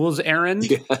 A Fool's Errand.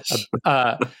 Yes.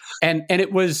 And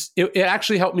it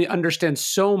actually helped me understand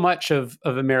so much of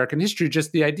American history,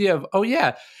 just the idea of, oh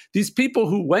yeah, these people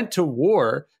who went to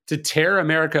war to tear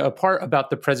America apart about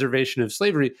the preservation of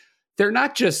slavery, they're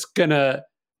not just gonna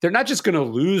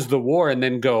lose the war and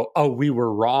then go, oh, we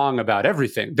were wrong about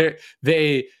everything.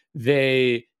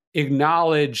 They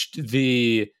acknowledged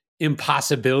the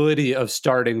impossibility of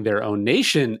starting their own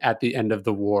nation at the end of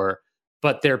the war,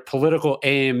 but their political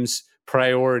aims,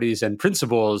 priorities, and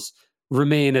principles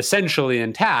remain essentially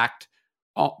intact.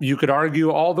 You could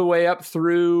argue all the way up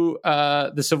through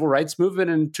the civil rights movement,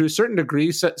 and to a certain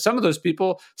degree, some of those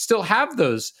people still have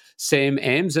those same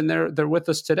aims, and they're with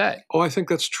us today. Oh, I think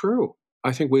that's true.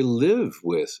 I think we live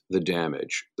with the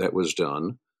damage that was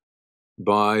done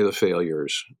by the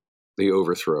failures, the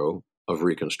overthrow of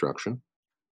Reconstruction.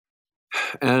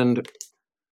 And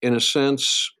in a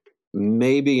sense,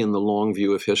 maybe in the long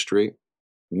view of history,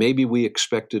 maybe we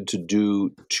expected to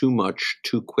do too much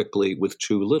too quickly with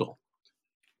too little.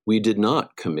 We did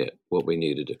not commit what we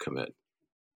needed to commit.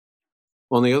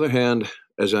 On the other hand,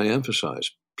 as I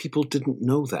emphasized, people didn't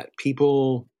know that.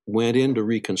 People went into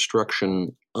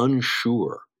Reconstruction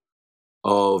unsure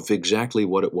of exactly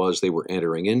what it was they were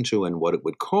entering into and what it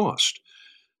would cost.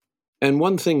 And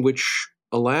one thing which,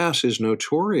 alas, is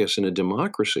notorious in a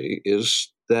democracy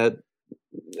is that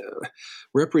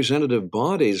representative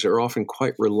bodies are often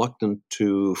quite reluctant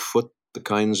to foot the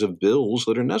kinds of bills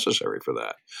that are necessary for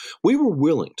that. We were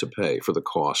willing to pay for the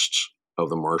costs of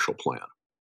the Marshall Plan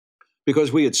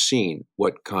because we had seen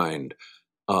what kind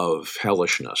of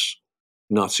hellishness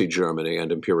Nazi Germany and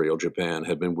Imperial Japan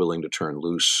had been willing to turn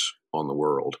loose on the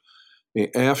world.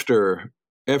 After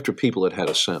people had had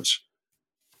a sense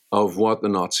of what the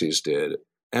Nazis did,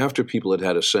 after people had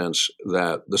had a sense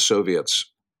that the Soviets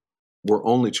were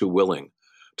only too willing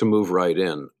to move right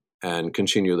in and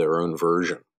continue their own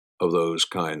version of those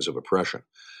kinds of oppression,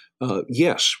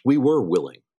 yes, we were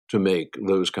willing to make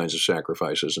those kinds of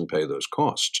sacrifices and pay those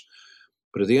costs.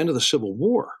 But at the end of the Civil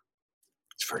War,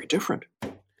 it's very different.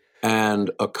 And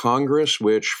a Congress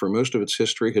which, for most of its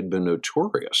history, had been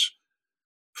notorious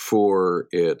for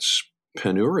its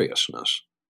penuriousness,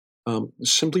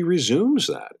 simply resumes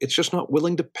that. It's just not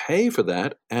willing to pay for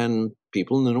that, and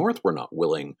people in the North were not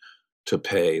willing to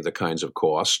pay the kinds of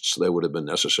costs that would have been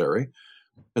necessary.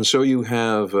 And so you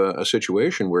have a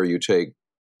situation where you take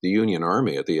the Union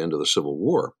Army at the end of the Civil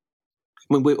War.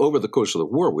 I mean, over the course of the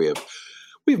war, we've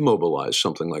mobilized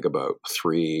something like about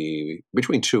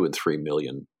between 2 and 3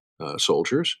 million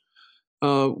soldiers.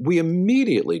 We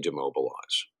immediately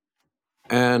demobilize.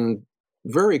 And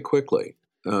very quickly,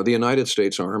 the United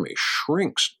States Army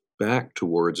shrinks back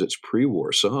towards its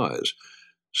pre-war size,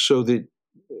 so that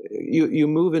you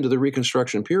move into the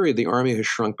Reconstruction period, the Army has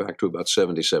shrunk back to about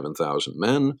 77,000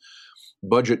 men.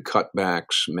 Budget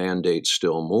cutbacks mandate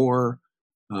still more.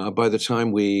 By the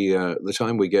time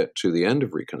we get to the end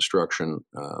of Reconstruction,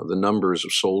 the numbers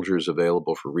of soldiers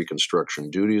available for Reconstruction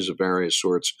duties of various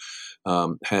sorts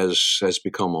has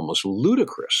become almost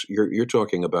ludicrous. You're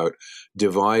talking about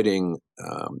dividing,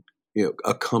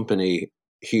 a company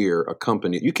here, a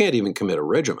company. You can't even commit a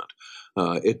regiment.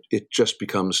 It just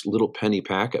becomes little penny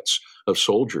packets of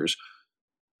soldiers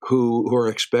who are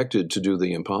expected to do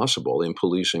the impossible in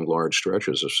policing large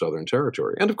stretches of Southern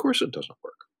territory. And of course, it doesn't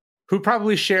work. Who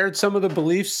probably shared some of the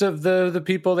beliefs of the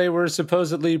people they were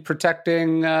supposedly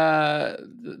protecting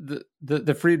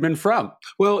the freedmen from.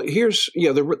 Well, here's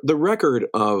the record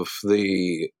of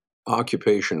the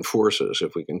occupation forces,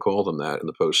 if we can call them that, in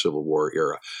the post-Civil War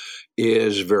era,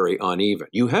 is very uneven.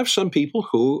 You have some people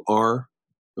who are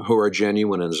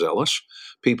genuine and zealous,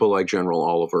 people like General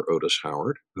Oliver Otis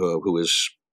Howard, who is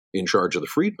in charge of the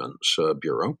Freedmen's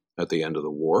Bureau at the end of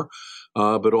the war,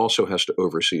 but also has to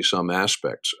oversee some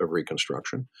aspects of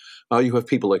Reconstruction. You have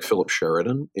people like Philip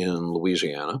Sheridan in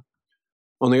Louisiana.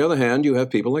 On the other hand, you have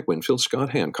people like Winfield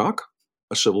Scott Hancock,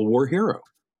 a Civil War hero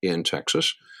in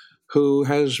Texas, who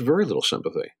has very little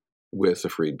sympathy with the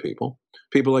freed people.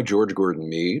 People like George Gordon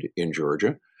Meade in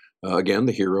Georgia, again,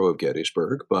 the hero of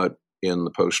Gettysburg, but in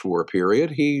the post-war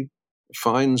period, he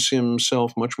finds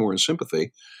himself much more in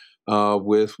sympathy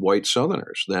with white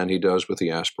Southerners than he does with the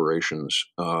aspirations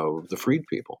of the freed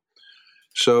people.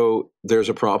 So there's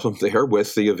a problem there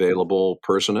with the available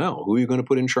personnel. Who are you going to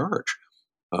put in charge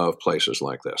of places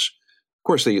like this? Of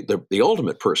course, the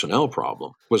ultimate personnel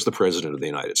problem was the President of the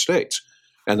United States,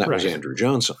 and that was Andrew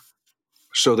Johnson.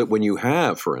 So that when you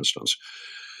have, for instance,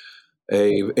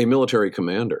 a military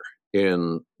commander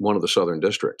in one of the southern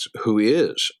districts who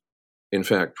is, in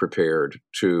fact, prepared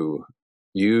to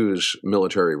use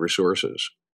military resources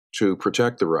to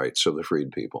protect the rights of the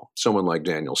freed people. Someone like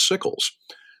Daniel Sickles,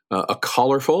 a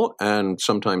colorful and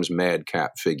sometimes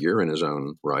madcap figure in his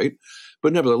own right,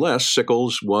 but nevertheless,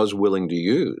 Sickles was willing to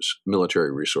use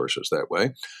military resources that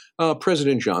way.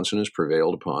 President Johnson has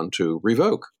prevailed upon to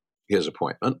revoke his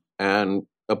appointment and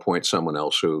appoint someone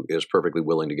else who is perfectly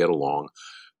willing to get along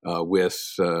with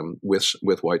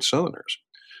white Southerners.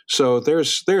 So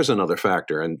there's another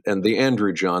factor, and the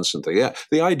Andrew Johnson thing. Yeah,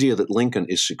 the idea that Lincoln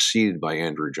is succeeded by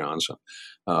Andrew Johnson.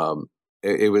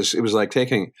 It was like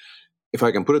taking, if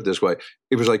I can put it this way,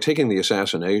 it was like taking the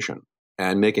assassination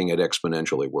and making it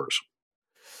exponentially worse.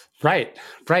 Right.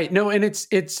 No, and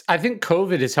it's. I think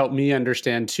COVID has helped me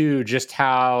understand too just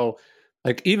how,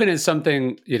 like, even in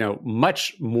something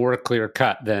much more clear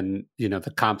cut than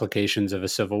the complications of a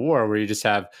civil war, where you just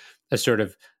have a sort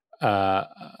of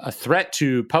a threat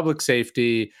to public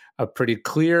safety, a pretty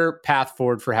clear path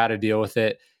forward for how to deal with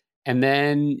it, and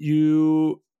then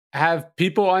you have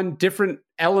people on different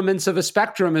elements of a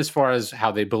spectrum as far as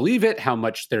how they believe it, how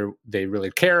much they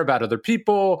really care about other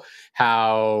people,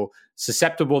 how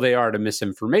susceptible they are to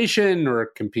misinformation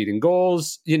or competing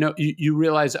goals. You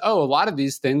realize, a lot of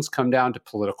these things come down to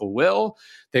political will.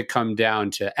 They come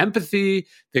down to empathy.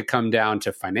 They come down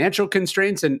to financial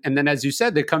constraints. And then, as you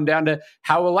said, they come down to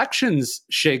how elections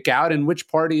shake out and which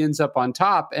party ends up on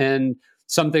top. And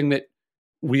something that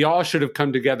we all should have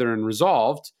come together and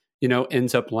resolved,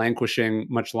 ends up languishing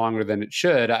much longer than it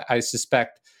should. I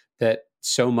suspect that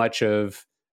so much of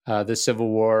the Civil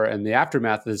War and the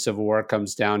aftermath of the Civil War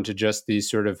comes down to just these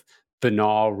sort of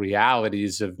banal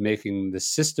realities of making the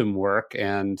system work.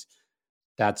 And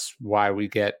that's why we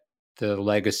get the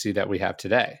legacy that we have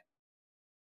today.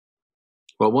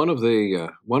 Well, one of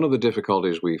the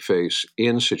difficulties we face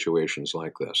in situations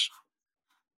like this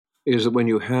is that when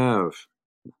you have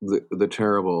the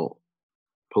terrible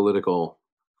political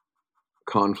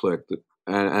conflict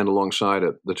and alongside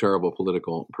it, the terrible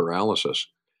political paralysis,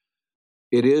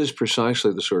 it is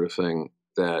precisely the sort of thing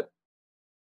that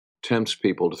tempts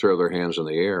people to throw their hands in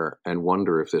the air and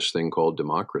wonder if this thing called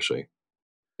democracy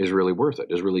is really worth it,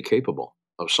 is really capable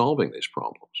of solving these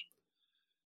problems.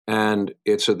 And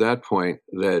it's at that point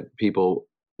that people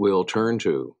will turn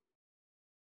to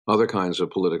other kinds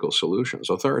of political solutions,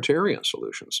 authoritarian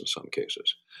solutions in some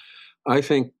cases. I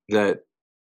think that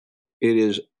it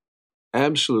is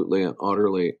absolutely and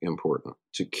utterly important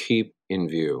to keep in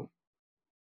view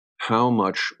how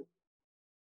much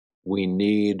we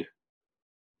need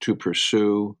to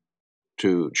pursue,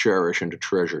 to cherish, and to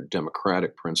treasure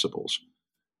democratic principles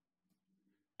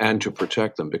and to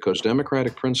protect them, because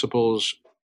democratic principles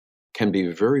can be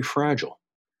very fragile,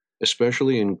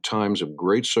 especially in times of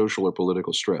great social or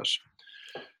political stress.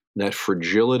 That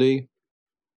fragility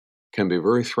can be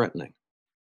very threatening.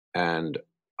 And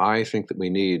I think that we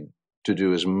need to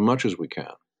do as much as we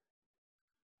can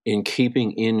in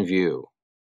keeping in view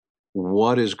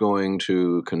what is going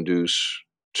to conduce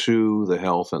to the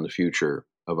health and the future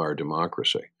of our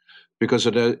democracy. Because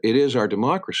it is our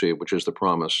democracy which is the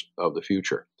promise of the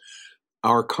future.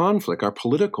 Our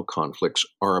political conflicts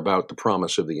are about the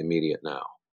promise of the immediate now.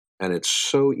 And it's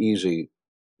so easy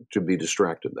to be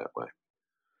distracted that way.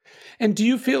 And do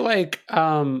you feel like,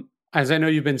 as I know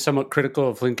you've been somewhat critical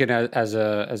of Lincoln as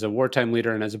a wartime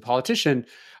leader and as a politician,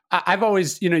 I've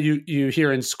always, you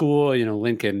hear in school,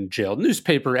 Lincoln jailed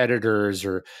newspaper editors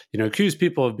or, accused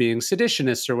people of being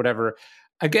seditionists or whatever.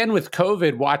 Again, with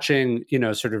COVID, watching,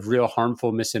 sort of real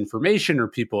harmful misinformation or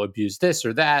people abuse this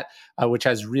or that, which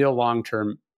has real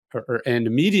long-term and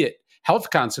immediate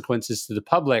health consequences to the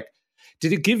public.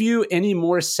 Did it give you any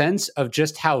more sense of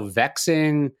just how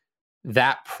vexing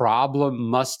that problem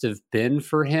must have been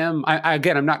for him?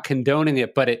 Again, I'm not condoning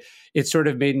it, but it sort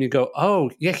of made me go, oh,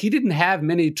 yeah, he didn't have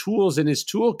many tools in his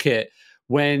toolkit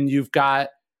when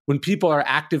people are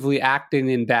actively acting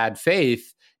in bad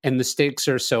faith and the stakes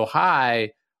are so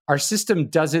high. Our system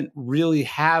doesn't really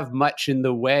have much in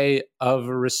the way of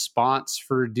a response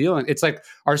for dealing. It's like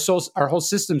our whole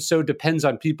system so depends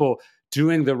on people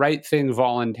doing the right thing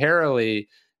voluntarily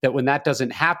that when that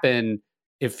doesn't happen,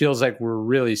 it feels like we're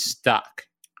really stuck.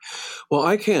 Well,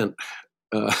 I can't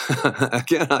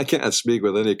speak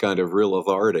with any kind of real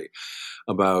authority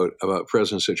about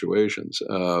present situations.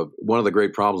 One of the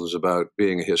great problems about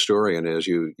being a historian is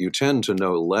you tend to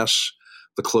know less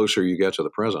the closer you get to the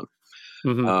present.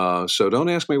 Mm-hmm. So don't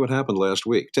ask me what happened last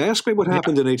week. To ask me what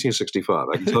happened in 1865,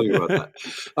 I can tell you about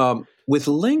that. With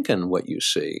Lincoln, what you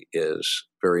see is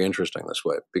very interesting this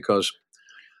way, because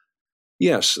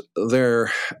yes,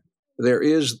 there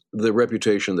is the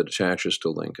reputation that attaches to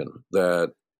Lincoln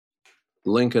that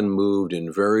Lincoln moved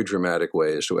in very dramatic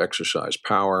ways to exercise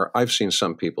power. I've seen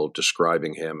some people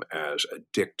describing him as a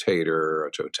dictator,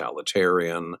 a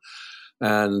totalitarian,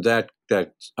 and that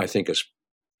I think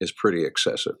is pretty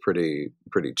excessive, pretty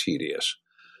tedious.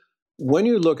 When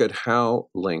you look at how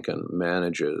Lincoln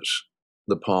manages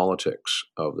the politics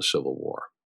of the Civil War,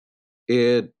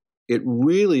 it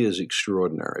really is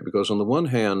extraordinary because on the one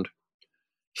hand,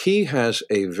 he has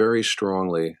a very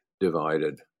strongly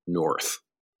divided North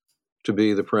to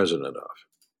be the president of.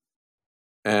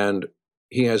 And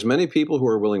he has many people who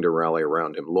are willing to rally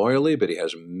around him loyally, but he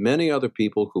has many other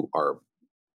people who are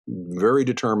very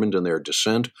determined in their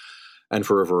dissent and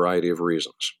for a variety of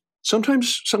reasons.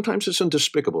 Sometimes it's in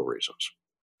despicable reasons.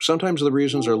 Sometimes the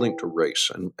reasons are linked to race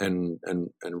and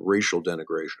racial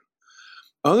denigration.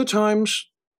 Other times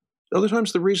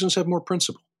the reasons have more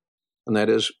principle. And that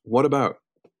is, what about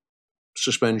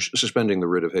suspending the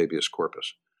writ of habeas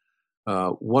corpus?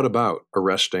 What about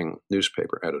arresting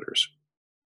newspaper editors?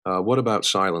 What about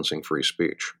silencing free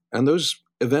speech? And those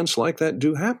events like that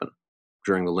do happen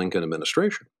during the Lincoln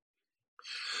administration.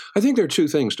 I think there are two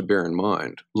things to bear in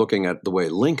mind looking at the way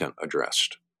Lincoln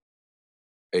addressed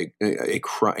a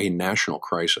national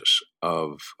crisis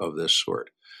of this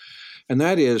sort. And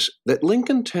that is that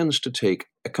Lincoln tends to take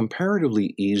a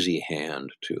comparatively easy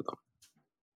hand to them.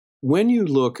 When you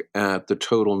look at the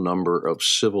total number of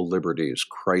civil liberties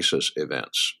crisis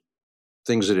events,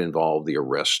 things that involve the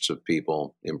arrests of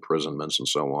people, imprisonments, and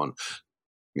so on,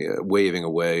 waving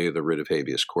away the writ of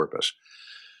habeas corpus,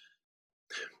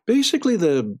 basically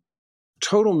the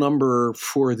total number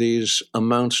for these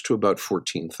amounts to about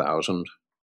 14,000.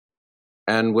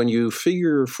 And when you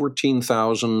figure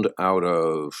 14,000 out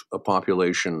of a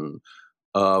population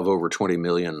of over 20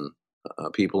 million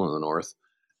people in the North,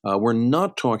 we're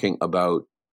not talking about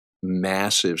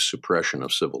massive suppression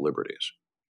of civil liberties.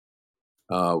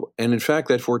 And in fact,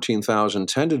 that 14,000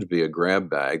 tended to be a grab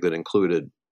bag that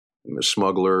included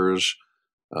smugglers,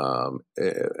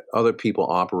 other people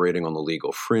operating on the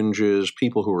legal fringes,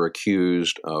 people who were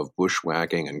accused of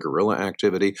bushwhacking and guerrilla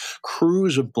activity,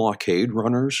 crews of blockade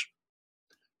runners.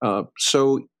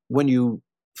 So when you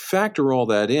factor all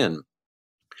that in,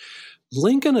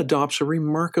 Lincoln adopts a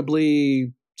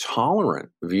remarkably tolerant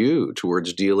view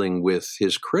towards dealing with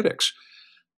his critics.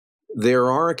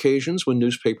 There are occasions when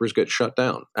newspapers get shut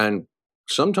down, and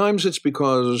sometimes it's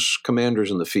because commanders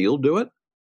in the field do it,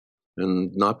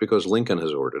 and not because Lincoln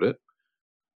has ordered it.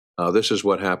 This is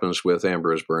what happens with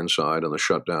Ambrose Burnside and the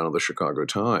shutdown of the Chicago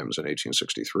Times in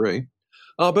 1863.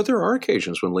 But there are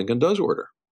occasions when Lincoln does order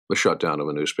the shutdown of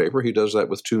a newspaper. He does that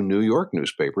with two New York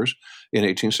newspapers in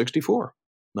 1864.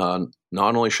 Not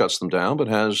only shuts them down, but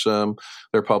has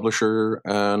their publishers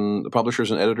and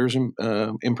editors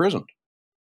imprisoned.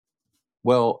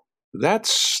 Well,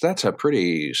 that's a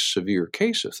pretty severe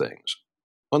case of things.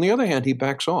 On the other hand, he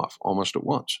backs off almost at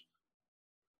once.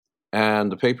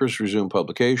 And the papers resume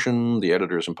publication, the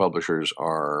editors and publishers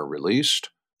are released,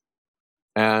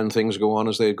 and things go on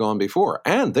as they had gone before.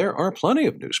 And there are plenty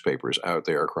of newspapers out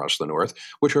there across the North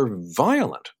which are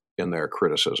violent in their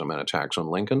criticism and attacks on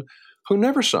Lincoln, who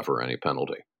never suffer any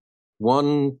penalty.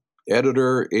 One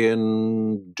editor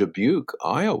in Dubuque,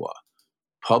 Iowa,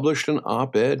 published an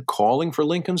op-ed calling for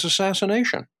Lincoln's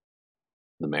assassination.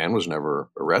 The man was never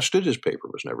arrested. His paper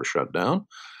was never shut down.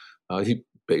 He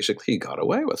got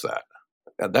away with that.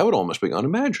 That would almost be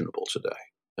unimaginable today.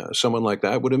 Someone like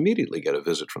that would immediately get a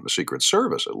visit from the Secret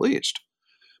Service, at least.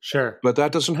 Sure. But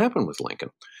that doesn't happen with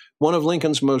Lincoln. One of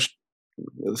Lincoln's most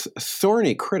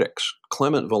thorny critics,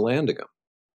 Clement Vallandigham,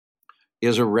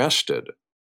 is arrested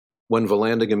when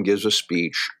Vallandigham gives a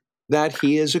speech that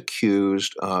he is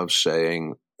accused of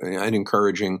saying and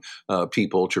encouraging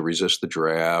people to resist the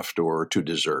draft or to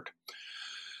desert.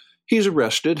 He's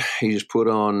arrested. He's put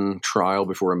on trial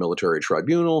before a military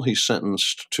tribunal. He's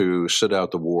sentenced to sit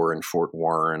out the war in Fort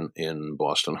Warren in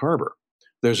Boston Harbor.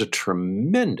 There's a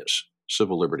tremendous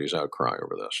civil liberties outcry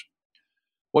over this.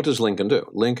 What does Lincoln do?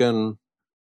 Lincoln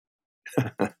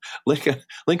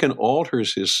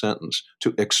alters his sentence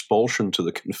to expulsion to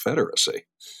the Confederacy.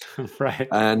 Right.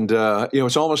 And,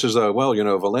 it's almost as though,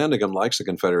 Vallandigham likes the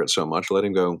Confederates so much, let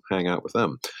him go hang out with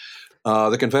them.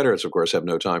 The Confederates, of course, have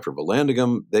no time for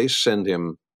Vallandigham. They send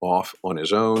him off on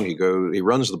his own. He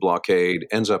runs the blockade,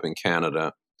 ends up in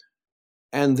Canada,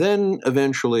 and then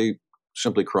eventually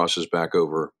simply crosses back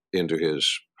over into his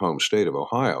home state of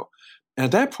Ohio. And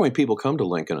at that point, people come to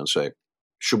Lincoln and say,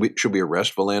 should we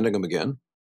arrest Vallandigham again?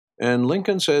 And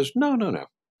Lincoln says, no.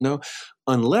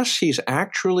 Unless he's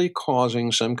actually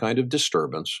causing some kind of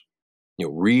disturbance,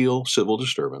 real civil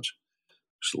disturbance,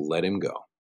 just let him go.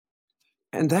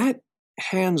 And that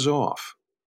hands off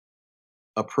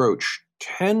approach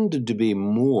tended to be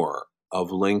more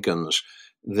of Lincoln's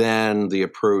than the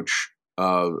approach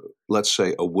of, let's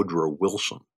say, a Woodrow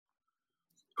Wilson,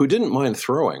 who didn't mind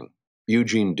throwing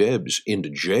Eugene Debs into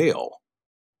jail,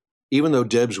 even though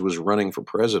Debs was running for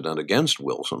president against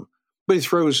Wilson. But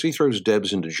he throws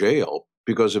Debs into jail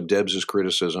because of Debs's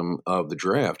criticism of the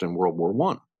draft in World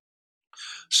War I.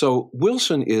 So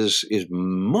Wilson is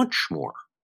much more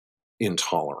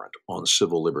intolerant on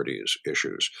civil liberties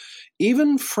issues.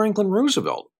 Even Franklin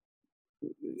Roosevelt,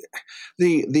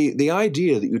 the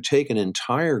idea that you take an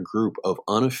entire group of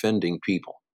unoffending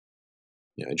people,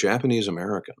 Japanese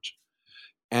Americans,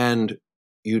 and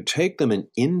you take them and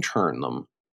intern them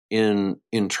in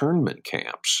internment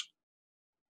camps,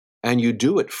 and you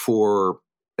do it for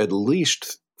at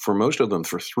least, for most of them,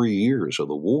 for 3 years of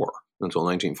the war until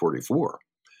 1944.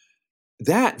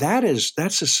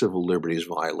 That's a civil liberties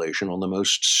violation on the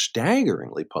most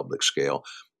staggeringly public scale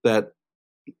that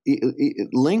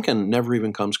Lincoln never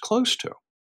even comes close to.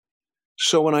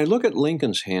 So when I look at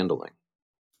Lincoln's handling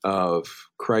of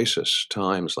crisis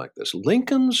times like this,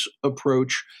 Lincoln's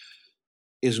approach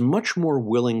is much more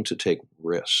willing to take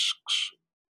risks.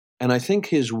 And I think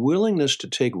his willingness to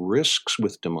take risks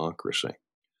with democracy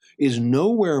is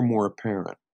nowhere more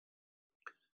apparent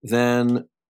than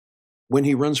when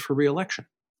he runs for re-election.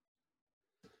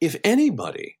 If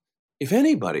anybody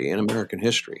in American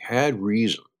history had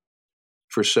reason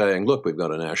for saying, look, we've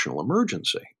got a national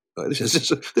emergency,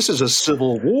 this is a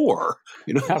civil war.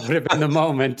 That would have been the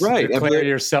moment right. to declare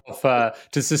yourself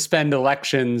to suspend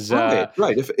elections. Right.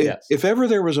 If ever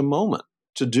there was a moment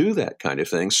to do that kind of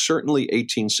thing, certainly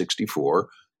 1864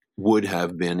 would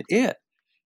have been it.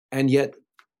 And yet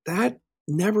that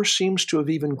never seems to have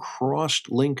even crossed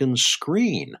Lincoln's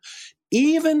screen,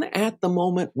 even at the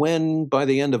moment when, by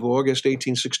the end of August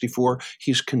 1864,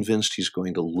 he's convinced he's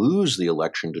going to lose the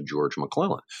election to George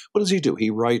McClellan. What does he do? He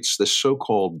writes this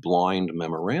so-called blind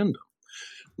memorandum,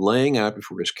 laying out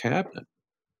before his cabinet.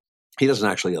 He doesn't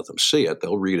actually let them see it.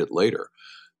 They'll read it later.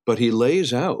 But he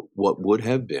lays out what would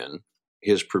have been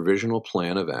his provisional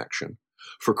plan of action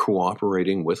for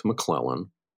cooperating with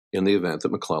McClellan in the event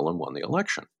that McClellan won the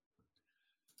election.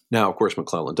 Now, of course,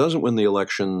 McClellan doesn't win the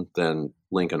election. Then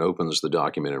Lincoln opens the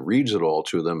document and reads it all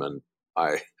to them. And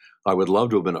I would love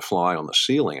to have been a fly on the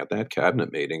ceiling at that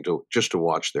cabinet meeting just to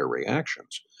watch their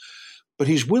reactions. But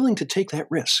he's willing to take that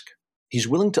risk. He's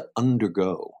willing to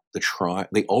undergo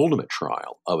the ultimate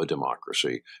trial of a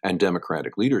democracy and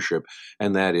democratic leadership,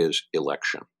 and that is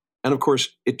election. And of course,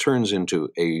 it turns into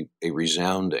a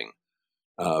resounding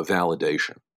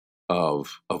validation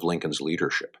of Lincoln's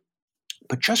leadership.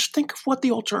 But just think of what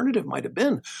the alternative might have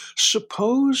been.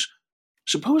 Suppose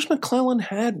McClellan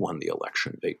had won the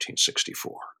election in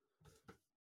 1864.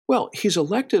 Well, he's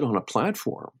elected on a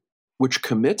platform which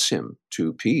commits him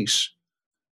to peace.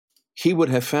 He would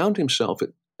have found himself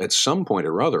at some point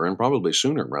or other, and probably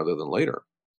sooner rather than later,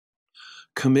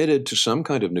 committed to some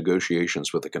kind of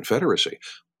negotiations with the Confederacy.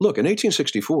 Look, in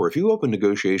 1864, if you open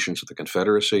negotiations with the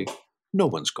Confederacy, no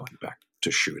one's going back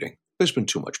to shooting. There's been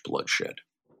too much bloodshed.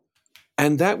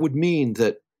 And that would mean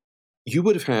that you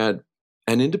would have had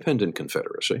an independent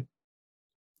Confederacy.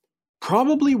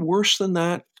 Probably worse than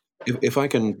that, if I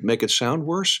can make it sound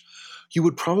worse, you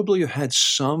would probably have had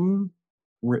some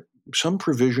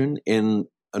provision in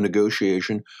a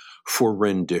negotiation for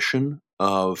rendition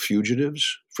of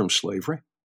fugitives from slavery.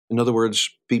 In other words,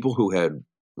 people who had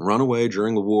run away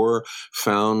during the war,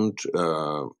 found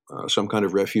some kind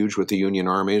of refuge with the Union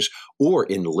armies, or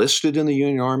enlisted in the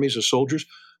Union armies as soldiers.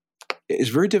 It's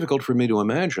very difficult for me to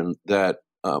imagine that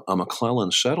a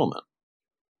McClellan settlement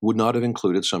would not have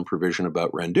included some provision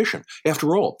about rendition.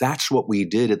 After all, that's what we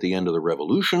did at the end of the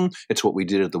Revolution. It's what we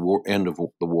did at the end of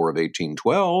the War of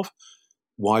 1812.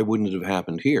 Why wouldn't it have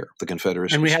happened here? The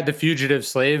Confederacy. And we had the Fugitive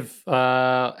Slave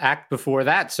Act before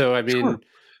that. So, I mean,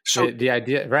 sure. So the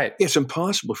idea, right. It's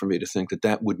impossible for me to think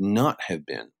that would not have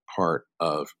been part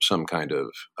of some kind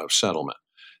of settlement.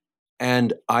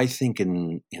 And I think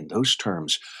in those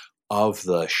terms of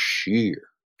the sheer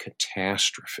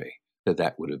catastrophe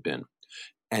that would have been.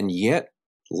 And yet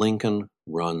Lincoln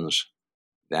runs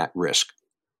that risk,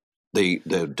 the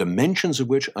dimensions of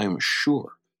which I'm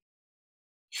sure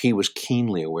he was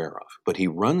keenly aware of. But he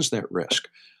runs that risk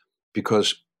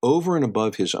because over and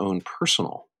above his own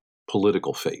personal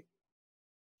political fate,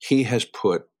 he has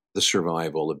put the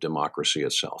survival of democracy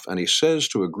itself. And he says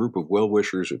to a group of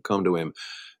well-wishers who come to him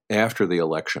after the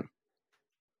election,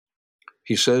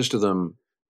 he says to them,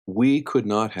 we could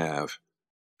not have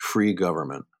free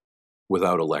government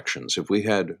without elections. If we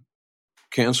had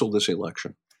canceled this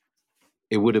election,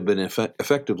 it would have been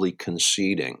effectively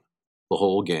conceding the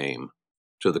whole game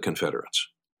to the Confederates.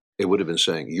 It would have been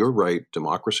saying, you're right,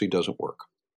 democracy doesn't work.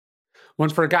 When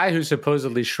for a guy who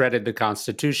supposedly shredded the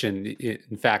Constitution,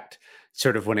 in fact,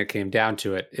 sort of when it came down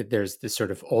to it, there's this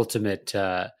sort of ultimate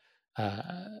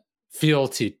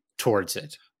fealty towards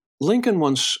it. Lincoln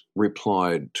once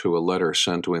replied to a letter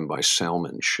sent to him by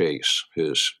Salmon Chase,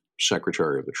 his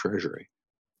Secretary of the Treasury.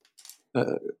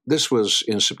 This was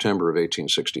in September of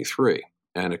 1863,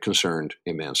 and it concerned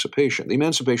emancipation. The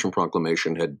Emancipation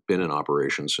Proclamation had been in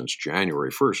operation since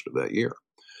January 1st of that year.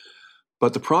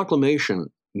 But the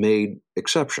proclamation made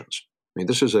exceptions. I mean,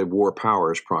 this is a war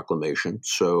powers proclamation,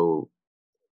 so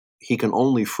he can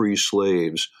only free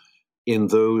slaves in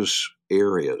those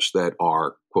areas that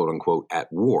are, quote unquote,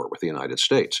 at war with the United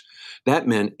States. That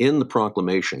meant in the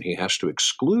proclamation, he has to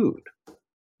exclude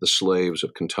the slaves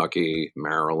of Kentucky,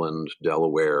 Maryland,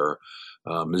 Delaware,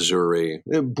 Missouri,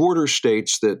 border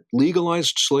states that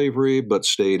legalized slavery but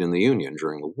stayed in the Union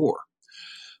during the war.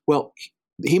 Well,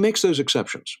 he makes those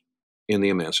exceptions in the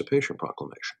Emancipation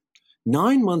Proclamation.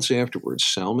 9 months afterwards,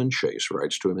 Salmon Chase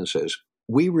writes to him and says,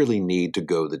 we really need to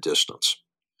go the distance.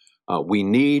 We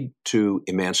need to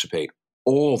emancipate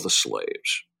all the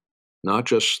slaves, not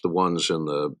just the ones in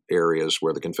the areas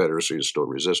where the Confederacy is still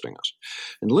resisting us.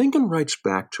 And Lincoln writes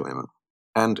back to him,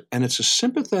 and it's a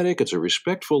sympathetic, it's a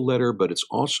respectful letter, but it's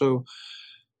also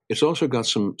got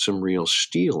some real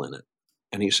steel in it.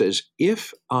 And he says,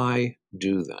 if I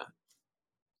do that,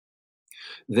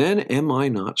 then am I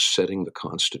not setting the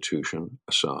Constitution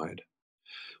aside?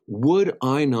 Would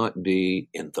I not be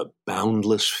in the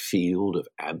boundless field of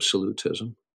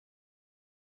absolutism?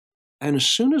 And as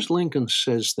soon as Lincoln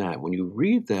says that, when you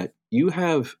read that, you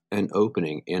have an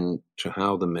opening into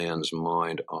how the man's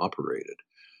mind operated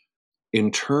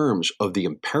in terms of the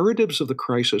imperatives of the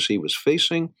crisis he was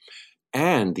facing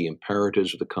and the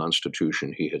imperatives of the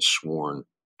Constitution he had sworn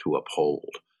to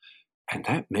uphold. And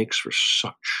that makes for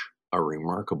such a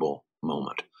remarkable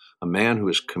moment. A man who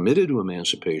is committed to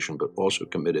emancipation, but also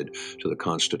committed to the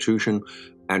Constitution,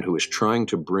 and who is trying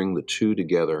to bring the two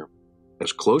together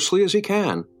as closely as he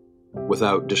can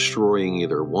without destroying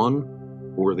either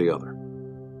one or the other.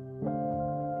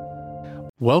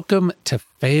 Welcome to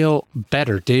Fail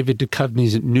Better, David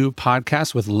Duchovny's new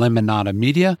podcast with Lemonada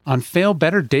Media. On Fail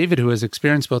Better, David, who has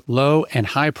experienced both low and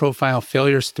high-profile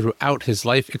failures throughout his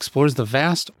life, explores the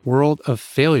vast world of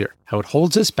failure, how it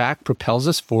holds us back, propels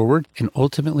us forward, and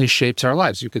ultimately shapes our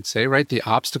lives. You could say, right, the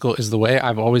obstacle is the way.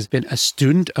 I've always been a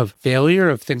student of failure,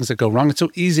 of things that go wrong. It's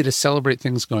so easy to celebrate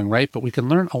things going right, but we can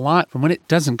learn a lot from when it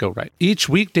doesn't go right. Each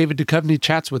week, David Duchovny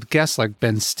chats with guests like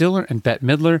Ben Stiller and Bette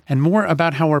Midler, and more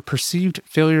about how our perceived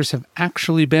failures have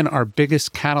actually been our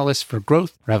biggest catalyst for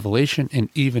growth, revelation, and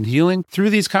even healing. Through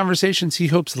these conversations, he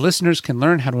hopes listeners can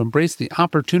learn how to embrace the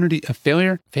opportunity of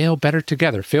failure, fail better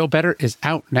together. Fail Better is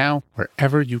out now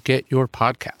wherever you get your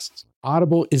podcasts.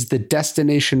 Audible is the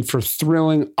destination for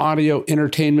thrilling audio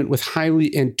entertainment with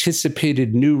highly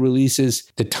anticipated new releases.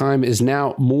 The time is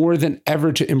now more than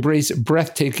ever to embrace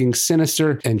breathtaking,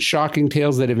 sinister, and shocking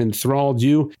tales that have enthralled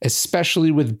you, especially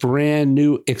with brand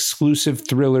new exclusive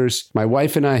thrillers. My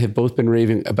wife and I have both been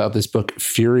raving about this book,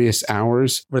 Furious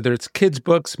Hours. Whether it's kids'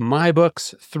 books, my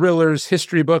books, thrillers,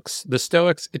 history books, the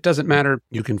Stoics, it doesn't matter.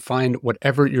 You can find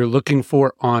whatever you're looking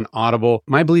for on Audible.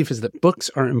 My belief is that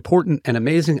books are important and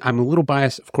amazing. I'm a little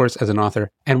biased, of course, as an author,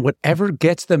 and whatever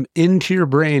gets them into your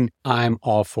brain, I'm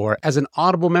all for. As an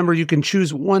Audible member, you can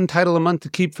choose one title a month to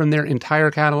keep from their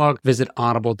entire catalog. Visit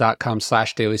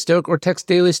audible.com/dailystoic or text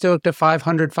Daily Stoic to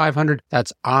 500-500.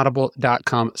 That's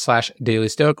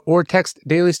audible.com/dailystoic or text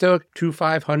Daily Stoic to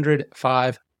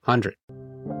 500-500.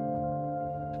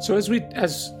 So as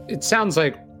it sounds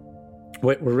like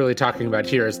what we're really talking about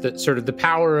here is that sort of the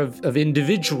power of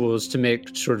individuals to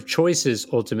make sort of choices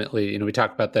ultimately. You know, we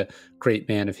talk about the great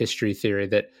man of history theory,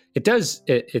 that it does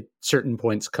at certain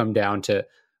points come down to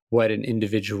what an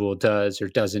individual does or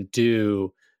doesn't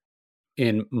do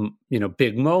in, you know,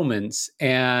 big moments.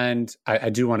 And I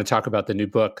do want to talk about the new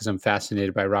book because I'm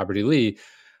fascinated by Robert E. Lee.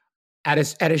 At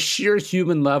a sheer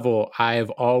human level, I have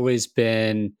always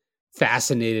been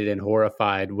fascinated and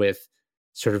horrified with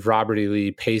sort of Robert E.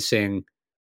 Lee pacing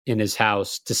in his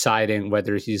house, deciding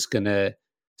whether he's going to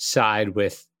side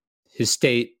with his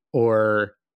state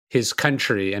or his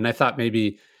country. And I thought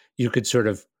maybe you could sort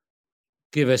of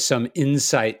give us some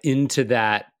insight into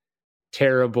that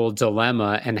terrible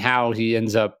dilemma and how he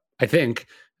ends up, I think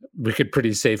we could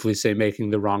pretty safely say, making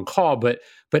the wrong call. But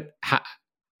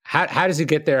how does he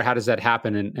get there? How does that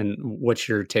happen? And what's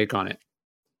your take on it?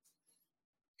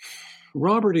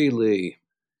 Robert E. Lee,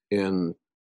 in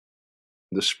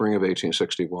the spring of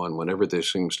 1861, when everything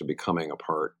seems to be coming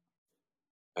apart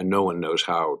and no one knows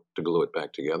how to glue it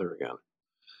back together again.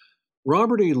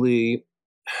 Robert E. Lee,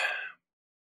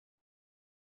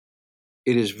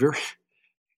 it is very,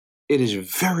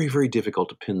 very difficult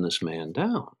to pin this man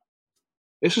down.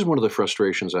 This is one of the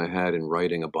frustrations I had in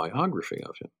writing a biography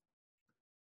of him,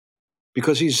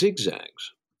 because he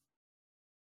zigzags.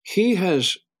 He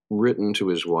has written to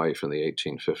his wife in the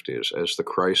 1850s as the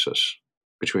crisis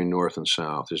between North and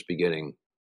South is beginning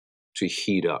to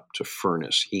heat up, to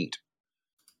furnace heat.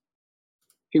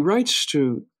 He writes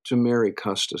to Mary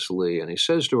Custis Lee, and he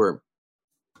says to her,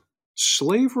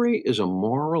 "Slavery is a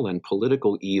moral and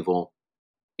political evil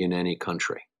in any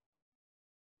country."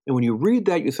 And when you read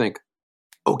that, you think,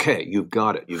 okay, you've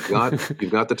got it. You've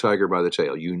got the tiger by the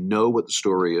tail. You know what the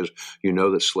story is. You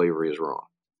know that slavery is wrong.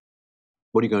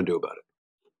 What are you going to do about it?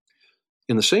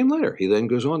 In the same letter, he then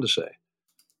goes on to say,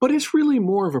 but it's really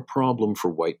more of a problem for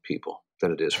white people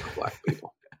than it is for black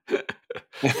people.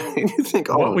 And you think,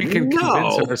 what we can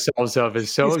convince ourselves of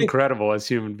is so incredible as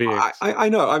human beings. I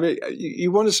know. I mean,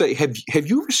 you want to say, have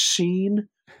you ever seen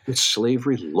what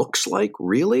slavery looks like,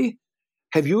 really?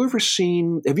 Have you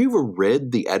ever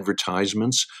read the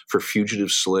advertisements for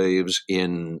fugitive slaves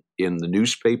in the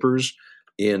newspapers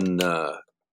in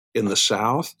the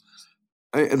South?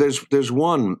 There's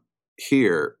one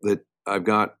here that I've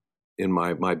got in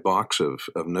my box of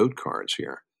note cards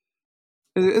here.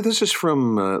 This is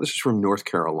from North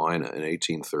Carolina in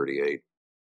 1838.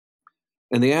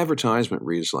 And the advertisement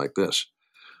reads like this: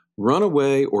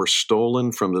 "Runaway or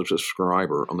stolen from the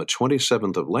subscriber on the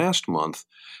 27th of last month,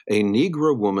 a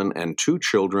Negro woman and 2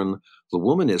 children. The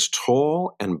woman is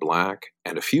tall and black,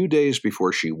 and a few days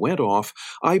before she went off,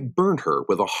 I burnt her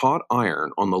with a hot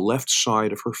iron on the left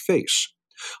side of her face.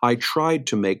 I tried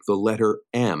to make the letter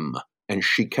M, and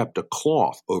she kept a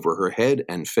cloth over her head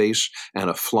and face and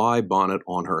a fly bonnet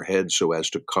on her head so as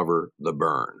to cover the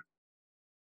burn."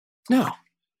 Now,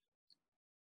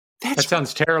 that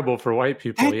sounds terrible for white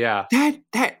people,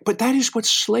 but that is what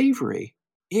slavery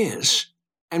is.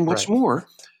 And what's more,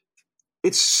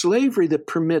 it's slavery that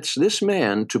permits this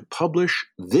man to publish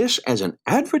this as an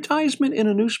advertisement in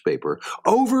a newspaper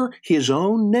over his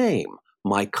own name,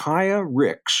 Micaiah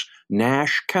Ricks,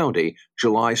 Nash County,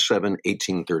 July 7,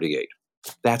 1838.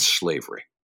 That's slavery.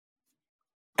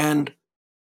 And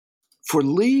for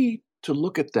Lee to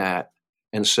look at that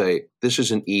and say, this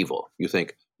is an evil, you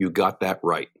think, you got that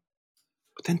right.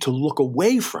 But then to look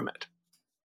away from it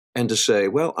and to say,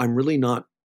 well, I'm really not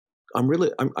going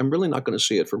to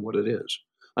see it for what it is.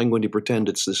 I'm going to pretend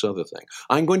it's this other thing.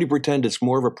 I'm going to pretend it's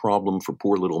more of a problem for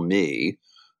poor little me,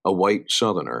 a white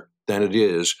Southerner, than it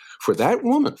is for that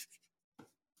woman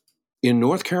in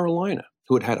North Carolina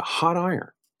who had a hot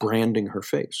iron branding her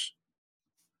face.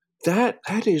 That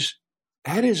is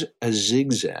a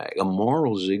zigzag, a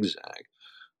moral zigzag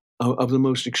of the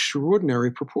most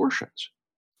extraordinary proportions.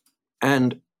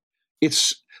 And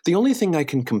it's the only thing I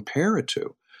can compare it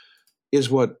to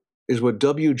is what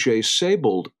W.J.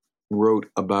 Sebold wrote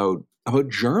about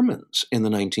Germans in the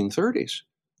 1930s,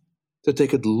 that they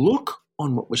could look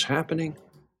on what was happening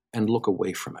and look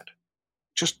away from it,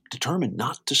 just determined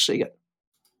not to see it.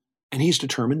 And he's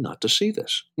determined not to see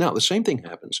this. Now, the same thing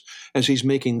happens as he's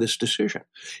making this decision.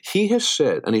 He has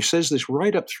said, and he says this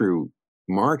right up through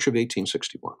March of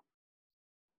 1861,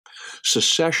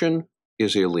 secession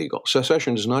is illegal.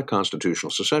 Secession is not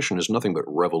constitutional. Secession is nothing but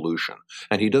revolution.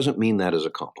 And he doesn't mean that as a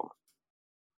compliment.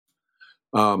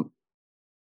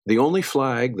 The only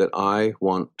flag that I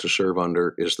want to serve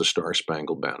under is the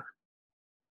Star-Spangled Banner.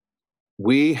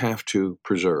 We have to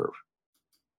preserve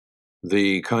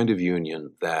the kind of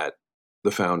union that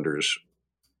the founders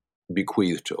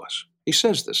bequeathed to us. He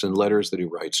says this in letters that he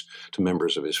writes to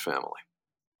members of his family.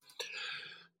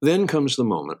 Then comes the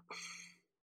moment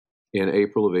in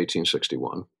April of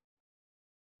 1861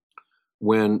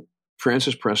 when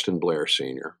Francis Preston Blair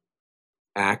Sr.,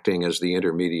 acting as the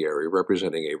intermediary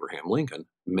representing Abraham Lincoln,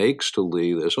 makes to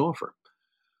Lee this offer.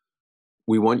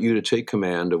 We want you to take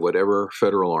command of whatever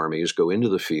federal armies go into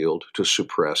the field to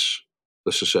suppress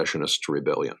the secessionists'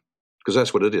 rebellion. Because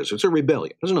that's what it is. It's a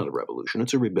rebellion. It's not a revolution.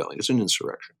 It's a rebellion. It's an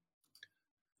insurrection.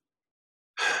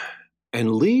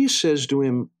 And Lee says to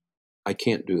him, I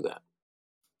can't do that.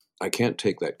 I can't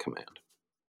take that command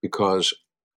because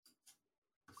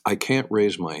I can't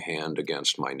raise my hand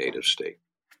against my native state,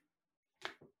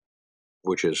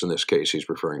 which is, in this case, he's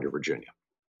referring to Virginia.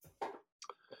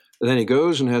 And then he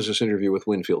goes and has this interview with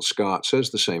Winfield Scott,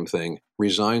 says the same thing,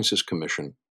 resigns his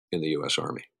commission in the U.S.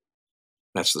 Army.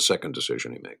 That's the second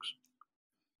decision he makes.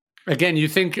 Again, you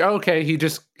think, okay, he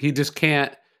just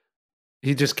can't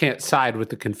He just can't side with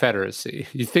the Confederacy.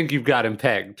 You think you've got him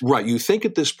pegged. Right. You think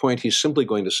at this point he's simply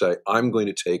going to say, I'm going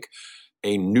to take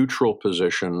a neutral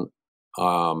position.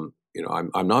 I'm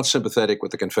not sympathetic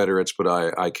with the Confederates, but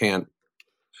I can't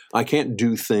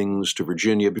do things to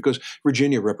Virginia because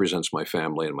Virginia represents my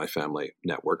family and my family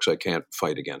networks. I can't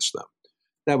fight against them.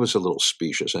 That was a little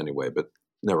specious anyway, but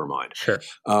never mind. Sure.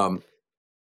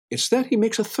 It's that he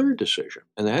makes a third decision,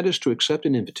 and that is to accept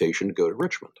an invitation to go to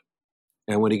Richmond.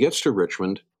 And when he gets to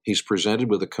Richmond, he's presented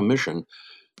with a commission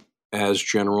as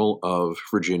general of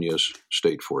Virginia's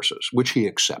state forces, which he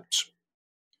accepts.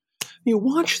 You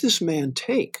watch this man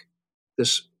take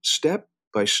this step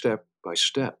by step by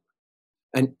step.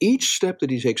 And each step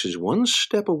that he takes is one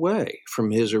step away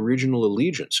from his original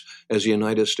allegiance as a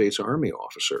United States Army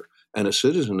officer and a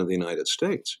citizen of the United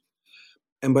States.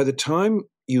 And by the time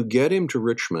you get him to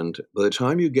Richmond, by the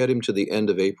time you get him to the end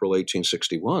of April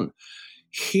 1861,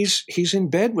 he's in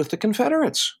bed with the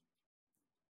Confederates.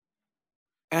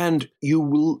 And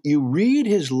you read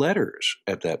his letters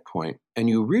at that point, and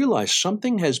you realize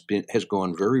something has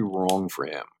gone very wrong for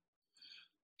him.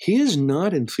 He is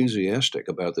not enthusiastic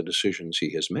about the decisions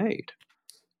he has made.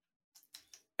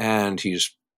 And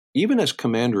he's, even as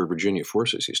commander of Virginia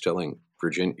forces, he's telling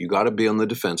Virginia, you got to be on the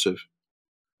defensive.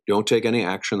 Don't take any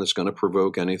action that's going to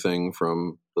provoke anything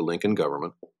from the Lincoln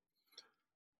government.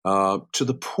 To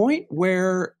the point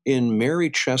where in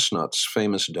Mary Chestnut's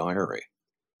famous diary,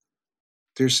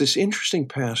 there's this interesting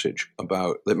passage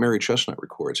that Mary Chestnut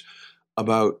records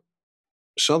about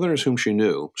Southerners whom she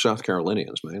knew, South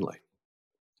Carolinians mainly,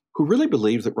 who really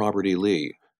believed that Robert E.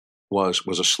 Lee was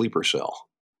a sleeper cell,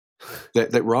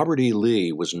 that Robert E.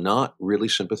 Lee was not really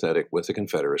sympathetic with the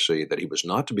Confederacy, that he was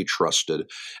not to be trusted,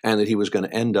 and that he was going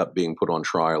to end up being put on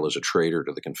trial as a traitor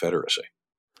to the Confederacy.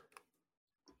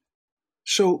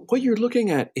 So what you're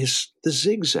looking at is the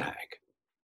zigzag.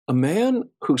 A man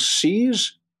who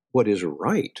sees what is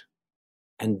right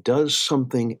and does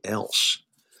something else.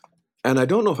 And I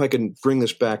don't know if I can bring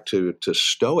this back to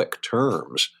Stoic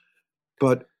terms,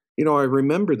 but I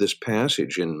remember this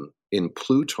passage in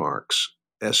Plutarch's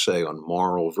essay on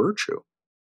moral virtue,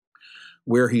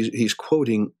 where he's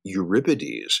quoting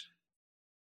Euripides,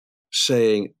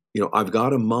 saying, I've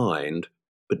got a mind,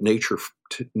 but nature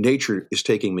is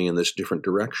taking me in this different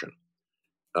direction.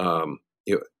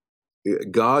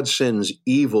 God sends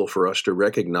evil for us to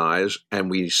recognize,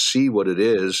 and we see what it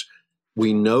is.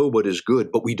 We know what is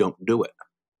good, but we don't do it.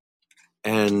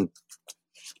 And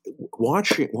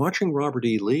watching Robert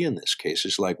E. Lee in this case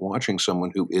is like watching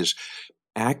someone who is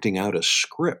acting out a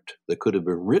script that could have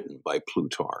been written by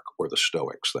Plutarch or the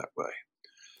Stoics that way.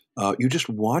 You just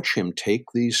watch him take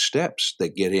these steps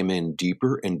that get him in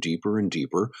deeper and deeper and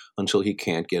deeper until he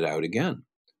can't get out again.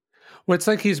 Well, it's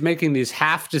like he's making these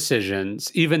half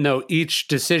decisions, even though each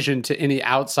decision to any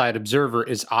outside observer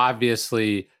is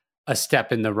obviously a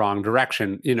step in the wrong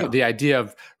direction. The idea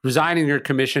of resigning your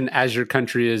commission as your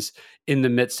country is in the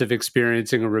midst of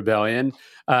experiencing a rebellion,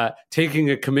 taking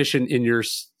a commission in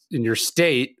your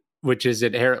state, which is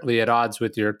inherently at odds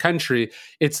with your country.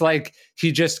 It's like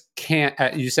he just can't,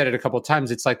 you said it a couple of times,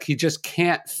 it's like he just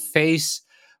can't face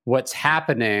what's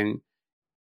happening.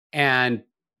 And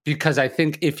because I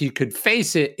think if he could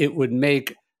face it, it would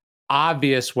make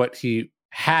obvious what he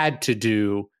had to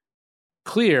do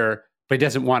clear, but he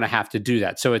doesn't want to have to do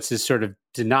that. So it's this sort of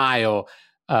denial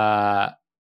and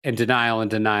denial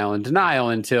and denial and denial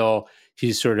until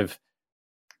he's sort of,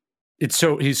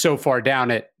 he's so far down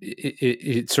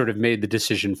it sort of made the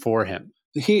decision for him.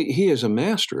 He is a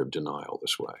master of denial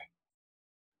this way.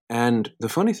 And the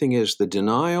funny thing is the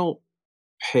denial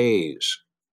pays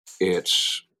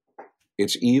its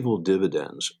evil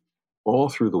dividends all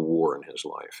through the war in his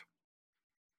life.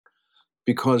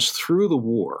 Because through the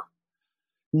war,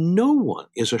 no one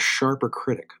is a sharper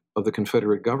critic of the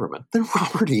Confederate government than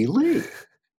Robert E. Lee.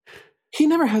 He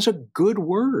never has a good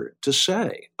word to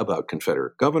say about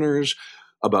Confederate governors,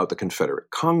 about the Confederate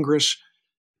Congress,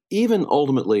 even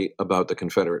ultimately about the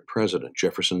Confederate President,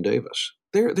 Jefferson Davis.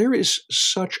 There is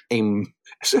such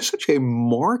a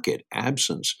marked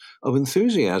absence of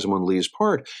enthusiasm on Lee's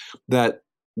part that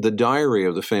the diary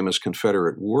of the famous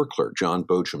Confederate war clerk, John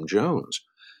Beauchamp Jones,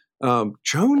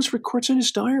 Jones records in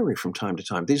his diary from time to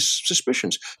time these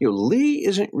suspicions. Lee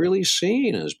isn't really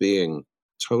seen as being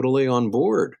totally on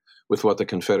board with what the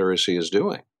Confederacy is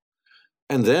doing.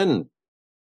 And then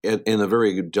in the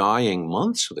very dying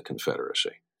months of the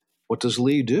Confederacy, what does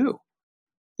Lee do?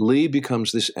 Lee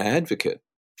becomes this advocate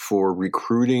for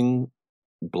recruiting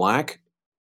black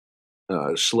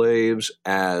slaves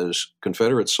as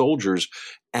Confederate soldiers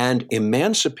and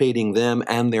emancipating them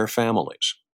and their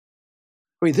families.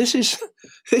 I mean, this is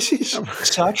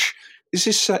such.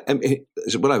 I mean,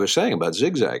 what I was saying about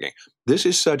zigzagging. This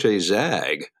is such a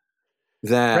zag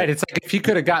that right. It's like if he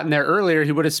could have gotten there earlier,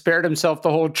 he would have spared himself the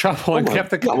whole trouble and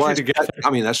kept the country together. I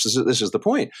mean, this is the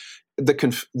point.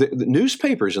 The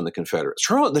newspapers in the Confederates,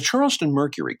 the Charleston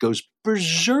Mercury goes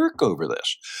berserk over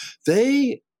this.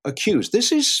 They accuse.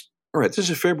 This is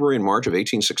February and March of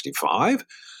 1865.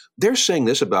 They're saying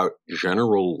this about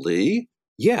General Lee.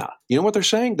 Yeah, you know what they're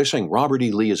saying? They're saying Robert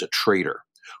E. Lee is a traitor.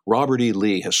 Robert E.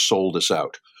 Lee has sold us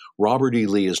out. Robert E.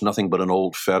 Lee is nothing but an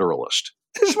old Federalist.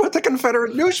 This is what the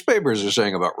Confederate newspapers are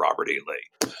saying about Robert E.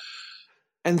 Lee.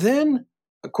 And then,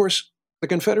 of course, the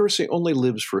Confederacy only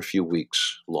lives for a few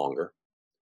weeks longer.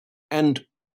 And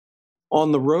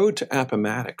on the road to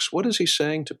Appomattox, what is he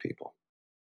saying to people?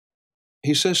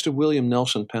 He says to William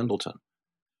Nelson Pendleton,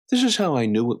 "This is how I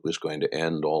knew it was going to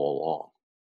end all along."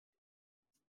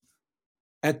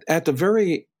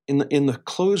 In the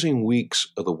closing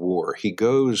weeks of the war, he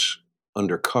goes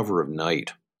under cover of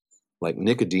night, like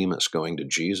Nicodemus going to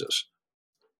Jesus.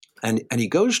 And he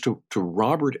goes to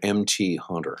Robert M.T.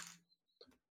 Hunter,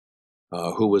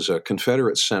 who was a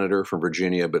Confederate senator from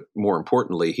Virginia, but more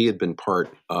importantly, he had been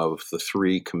part of the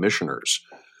 3 commissioners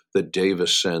that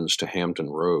Davis sends to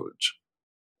Hampton Roads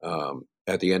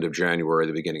at the end of January,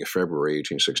 the beginning of February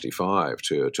 1865,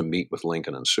 to meet with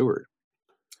Lincoln and Seward.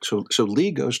 So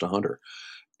Lee goes to Hunter,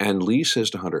 and Lee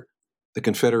says to Hunter, "The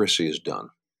Confederacy is done.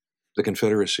 The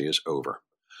Confederacy is over.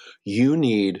 You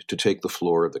need to take the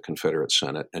floor of the Confederate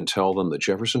Senate and tell them that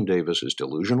Jefferson Davis is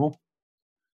delusional,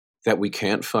 that we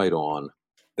can't fight on,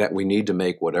 that we need to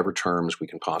make whatever terms we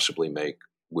can possibly make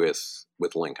with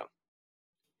Lincoln."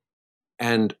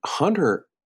 And Hunter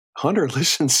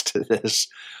listens to this.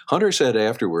 Hunter said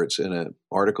afterwards in an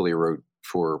article he wrote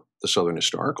for the Southern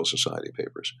Historical Society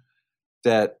papers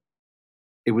that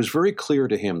it was very clear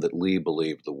to him that Lee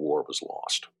believed the war was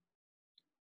lost.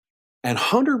 And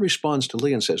Hunter responds to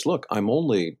Lee and says, "Look, I'm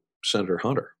only Senator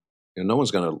Hunter. And no one's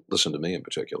going to listen to me in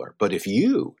particular. But if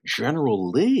you,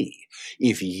 General Lee,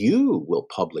 if you will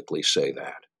publicly say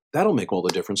that, that'll make all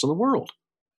the difference in the world."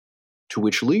 To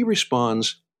which Lee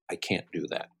responds, "I can't do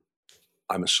that.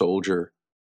 I'm a soldier.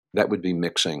 That would be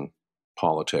mixing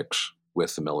politics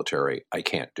with the military. I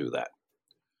can't do that."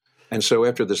 And so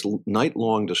after this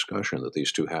night-long discussion that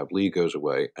these two have, Lee goes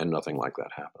away and nothing like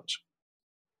that happens.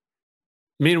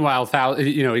 Meanwhile,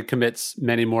 he commits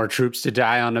many more troops to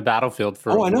die on the battlefield for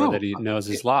a war that he knows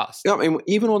is lost. Yeah, I mean,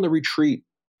 even on the retreat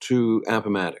to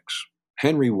Appomattox,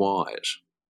 Henry Wise,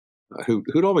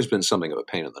 who'd always been something of a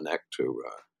pain in the neck to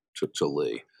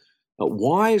Lee,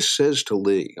 Wise says to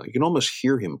Lee, you can almost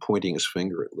hear him pointing his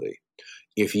finger at Lee,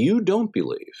 "If you don't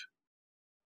believe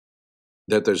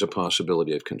that there's a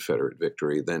possibility of Confederate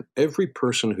victory, then every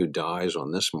person who dies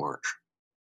on this march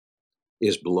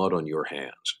is blood on your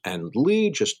hands." And Lee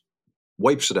just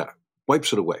wipes it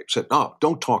away, said, "Oh,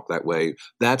 don't talk that way.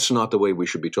 That's not the way we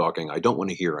should be talking. I don't want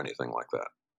to hear anything like that."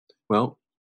 Well,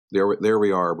 there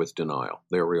we are with denial.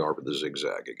 There we are with the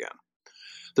zigzag again.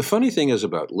 The funny thing is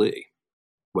about Lee,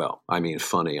 well, I mean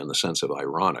funny in the sense of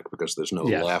ironic, because there's no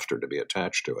laughter to be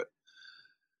attached to it.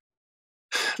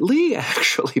 Lee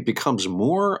actually becomes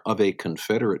more of a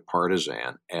Confederate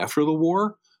partisan after the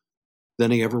war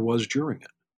than he ever was during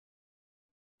it.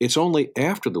 It's only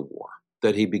after the war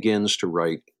that he begins to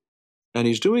write, and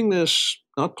he's doing this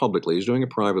not publicly, he's doing it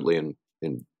privately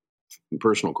in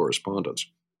personal correspondence.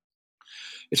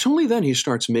 It's only then he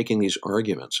starts making these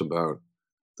arguments about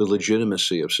the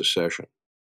legitimacy of secession,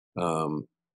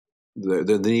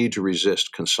 the need to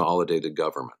resist consolidated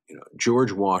government.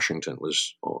 George Washington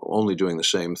was only doing the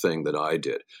same thing that I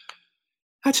did.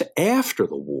 That's after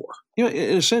the war.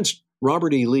 In a sense,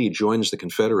 Robert E. Lee joins the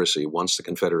Confederacy once the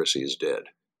Confederacy is dead.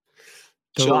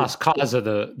 The lost cause of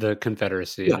the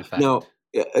Confederacy, in effect. Now,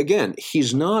 again,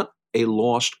 he's not a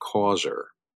lost causer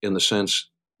in the sense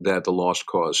that the lost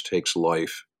cause takes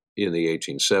life in the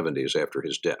 1870s after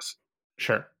his death.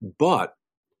 Sure. But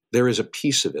there is a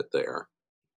piece of it there.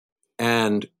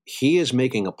 And he is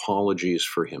making apologies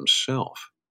for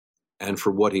himself and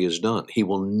for what he has done. He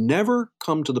will never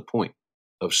come to the point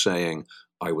of saying,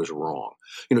 "I was wrong."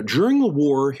 During the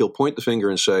war, he'll point the finger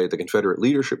and say, "The Confederate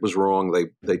leadership was wrong.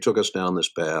 They took us down this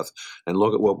path, and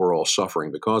look at what we're all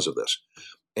suffering because of this."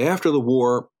 After the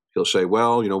war, he'll say,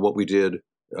 "Well, what we did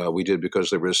because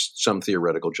there was some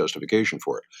theoretical justification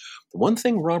for it." The one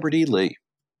thing Robert E. Lee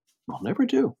will never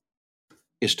do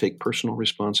is take personal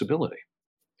responsibility.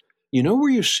 Where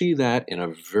you see that in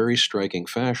a very striking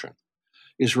fashion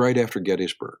is right after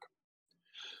Gettysburg.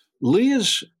 Lee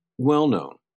is well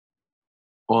known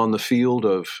on the field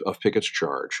of Pickett's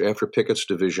charge after Pickett's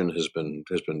division has been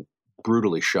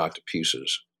brutally shot to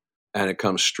pieces, and it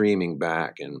comes streaming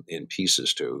back in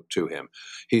pieces to him.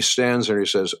 He stands there and he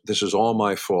says, "This is all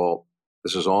my fault.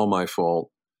 This is all my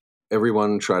fault.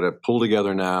 Everyone try to pull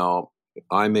together now.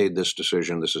 I made this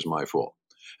decision. This is my fault."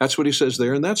 That's what he says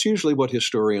there, and that's usually what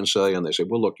historians say, and they say,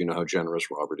 well, look, you know how generous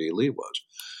Robert E. Lee was.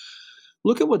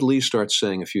 Look at what Lee starts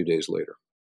saying a few days later.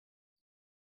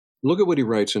 Look at what he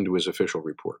writes into his official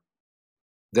report.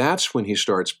 That's when he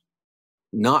starts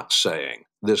not saying,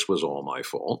 this was all my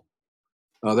fault.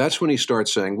 That's when he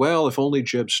starts saying, well, if only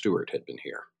Jeb Stuart had been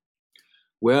here.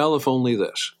 Well, if only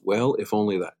this. Well, if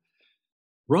only that.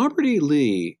 Robert E.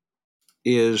 Lee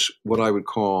is what I would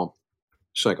call,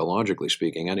 psychologically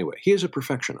speaking anyway, he is a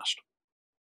perfectionist.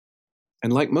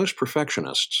 And like most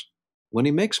perfectionists, when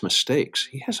he makes mistakes,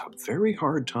 he has a very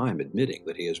hard time admitting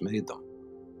that he has made them.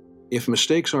 If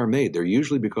mistakes are made, they're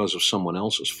usually because of someone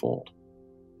else's fault.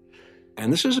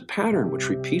 And this is a pattern which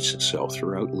repeats itself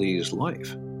throughout Lee's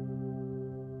life.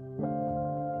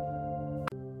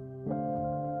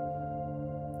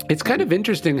 It's kind of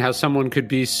interesting how someone could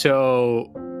be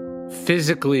so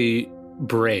physically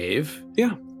brave,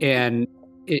 and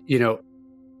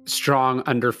strong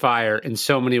under fire in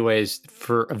so many ways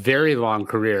for a very long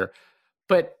career,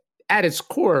 but at its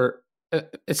core,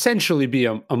 essentially be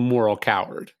a moral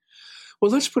coward.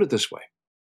 Well, let's put it this way.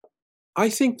 I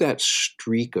think that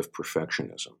streak of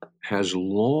perfectionism has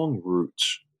long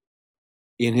roots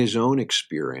in his own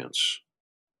experience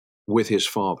with his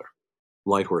father,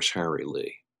 Light Horse Harry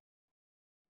Lee.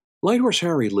 Light Horse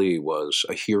Harry Lee was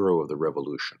a hero of the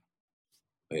Revolution,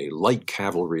 a light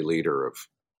cavalry leader of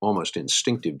almost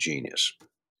instinctive genius.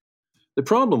 The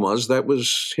problem was that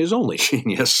was his only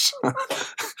genius.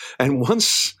 And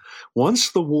once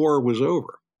the war was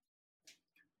over,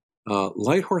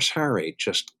 Light Horse Harry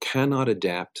just cannot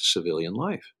adapt to civilian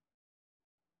life.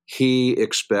 He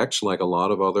expects, like a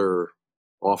lot of other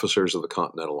officers of the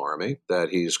Continental Army, that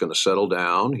he's going to settle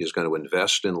down, he's going to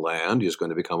invest in land, he's going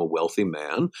to become a wealthy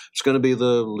man. It's going to be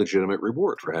the legitimate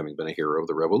reward for having been a hero of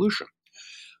the Revolution.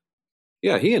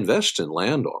 Yeah, he invests in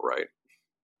land, all right.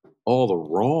 All the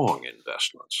wrong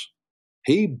investments.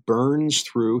 He burns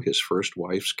through his first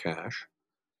wife's cash.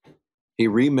 He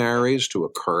remarries to a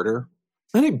carter,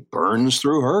 and he burns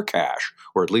through her cash,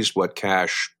 or at least what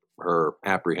cash her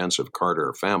apprehensive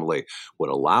carter family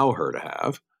would allow her to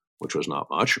have, which was not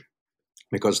much,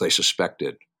 because they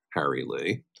suspected Harry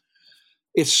Lee.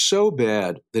 It's so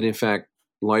bad that, in fact,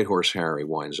 Light Horse Harry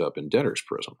winds up in debtor's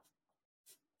prison.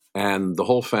 And the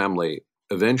whole family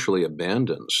eventually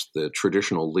abandons the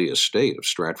traditional Lee estate of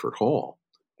Stratford Hall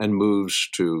and moves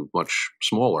to much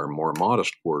smaller, more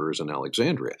modest quarters in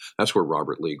Alexandria. That's where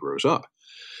Robert Lee grows up.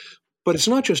 But it's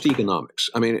not just economics.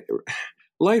 I mean,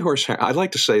 Light Horse Harry, I'd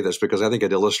like to say this because I think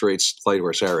it illustrates Light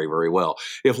Horse Harry very well.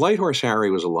 If Light Horse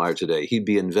Harry was alive today, he'd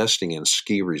be investing in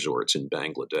ski resorts in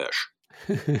Bangladesh.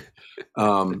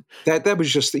 That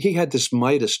was just, he had this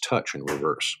Midas touch in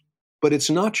reverse. But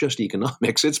it's not just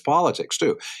economics, it's politics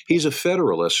too. He's a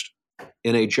Federalist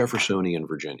in a Jeffersonian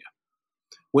Virginia.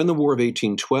 When the War of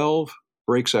 1812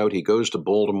 breaks out, he goes to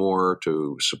Baltimore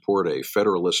to support a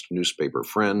Federalist newspaper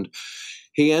friend.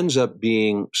 He ends up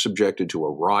being subjected to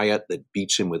a riot that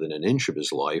beats him within an inch of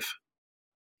his life.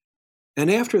 And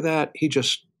after that, he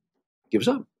just gives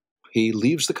up. He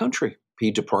leaves the country. He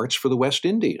departs for the West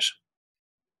Indies.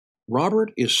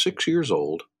 Robert is 6 years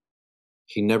old.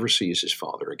 He never sees his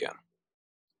father again.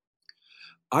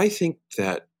 I think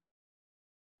that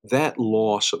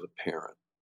loss of a parent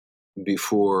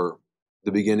before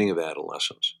the beginning of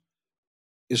adolescence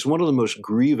is one of the most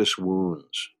grievous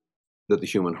wounds that the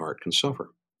human heart can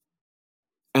suffer.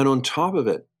 And on top of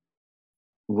it,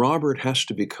 Robert has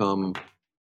to become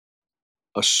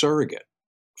a surrogate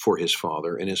for his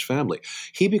father and his family.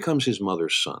 He becomes his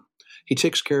mother's son. He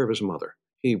takes care of his mother.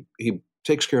 He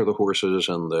takes care of the horses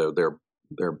and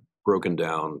their broken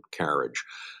down carriage.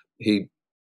 He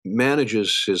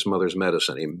manages his mother's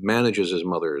medicine. He manages his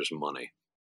mother's money.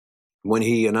 When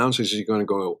he announces he's going to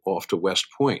go off to West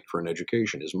Point for an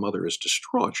education, his mother is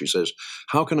distraught. She says,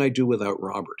 "How can I do without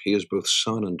Robert? He is both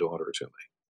son and daughter to me."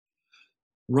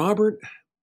 Robert.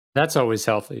 That's always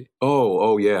healthy.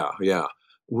 Oh, yeah.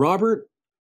 Robert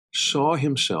saw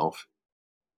himself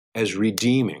as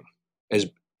redeeming,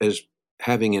 as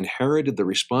having inherited the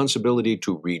responsibility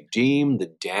to redeem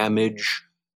the damage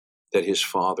that his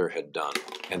father had done.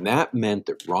 And that meant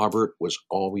that Robert was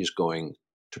always going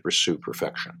to pursue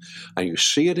perfection. And you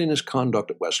see it in his conduct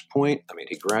at West Point. I mean,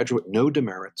 he graduated, no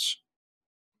demerits.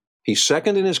 He's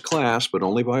second in his class, but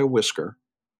only by a whisker.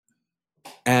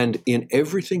 And in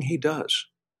everything he does,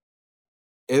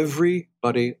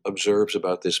 everybody observes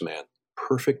about this man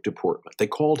perfect deportment. They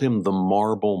called him the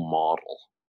marble model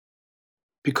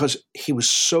because he was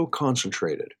so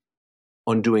concentrated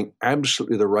on doing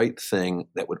absolutely the right thing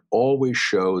that would always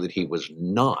show that he was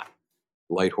not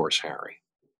Light Horse Harry.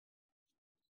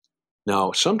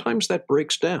 Now, sometimes that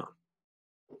breaks down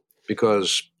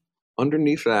because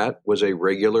underneath that was a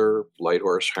regular Light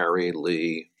Horse Harry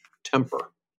Lee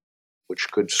temper, which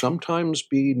could sometimes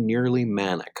be nearly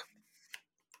manic.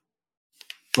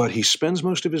 But he spends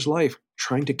most of his life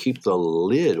trying to keep the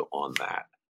lid on that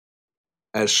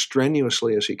as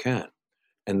strenuously as he can.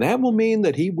 And that will mean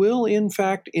that he will, in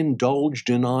fact, indulge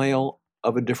denial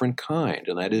of a different kind,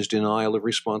 and that is denial of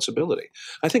responsibility.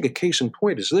 I think a case in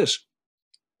point is this.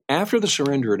 After the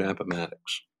surrender at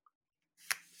Appomattox,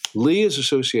 Lee is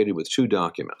associated with two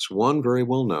documents, one very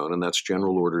well known, and that's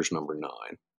General Orders Number 9,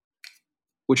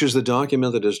 which is the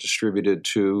document that is distributed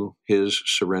to his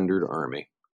surrendered army,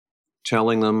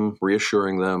 telling them,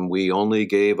 reassuring them, we only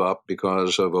gave up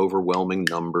because of overwhelming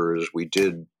numbers, we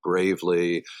did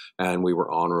bravely, and we were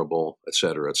honorable, et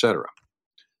cetera, et cetera.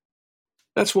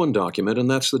 That's one document, and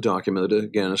that's the document that,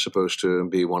 again, is supposed to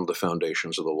be one of the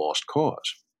foundations of the lost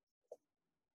cause.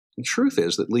 The truth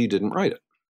is that Lee didn't write it.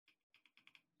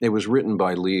 It was written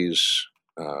by Lee's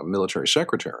military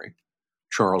secretary,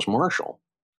 Charles Marshall,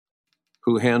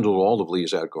 who handled all of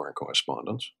Lee's outgoing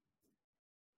correspondence.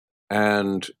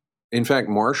 And in fact,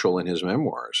 Marshall, in his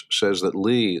memoirs, says that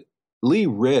Lee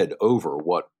read over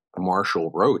what Marshall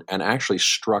wrote and actually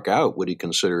struck out what he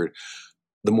considered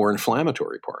the more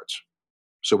inflammatory parts.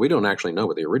 So we don't actually know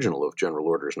what the original of General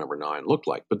Orders Number 9 looked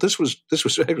like. But this was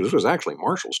actually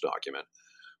Marshall's document,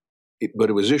 but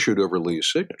it was issued over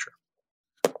Lee's signature.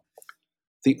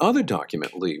 The other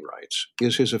document Lee writes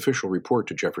is his official report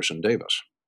to Jefferson Davis.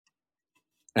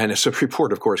 And it's a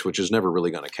report, of course, which is never really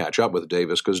going to catch up with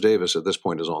Davis because Davis at this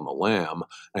point is on the lam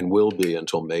and will be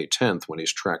until May 10th when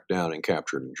he's tracked down and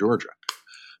captured in Georgia.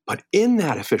 But in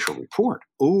that official report,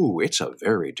 it's a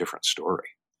very different story.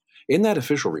 In that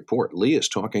official report, Lee is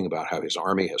talking about how his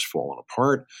army has fallen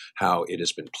apart, how it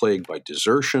has been plagued by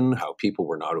desertion, how people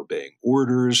were not obeying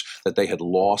orders, that they had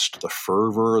lost the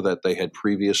fervor that they had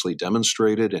previously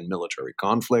demonstrated in military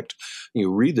conflict.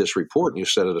 You read this report and you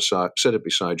set it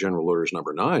beside General Orders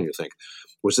Number 9, you think,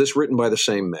 was this written by the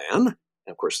same man? And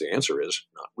of course, the answer is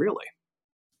not really.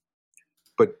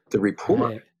 But the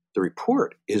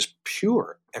report is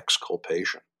pure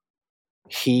exculpation.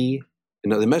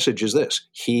 The message is this: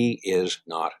 he is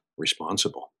not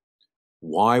responsible.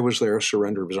 Why was there a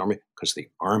surrender of his army? Because the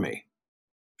army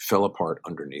fell apart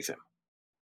underneath him.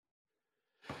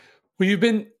 Well,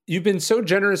 you've been so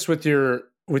generous with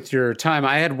your time.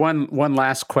 I had one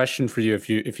last question for you, if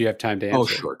you have time to answer. Oh,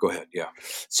 sure, go ahead. Yeah.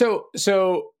 So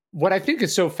what I think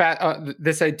is so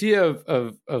this idea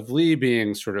of Lee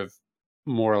being sort of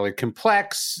morally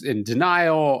complex, in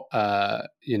denial, a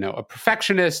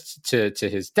perfectionist to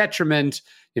his detriment,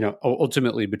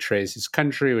 ultimately betrays his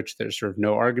country, which there's sort of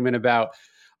no argument about.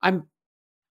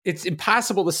 It's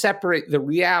impossible to separate the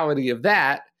reality of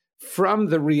that from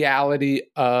the reality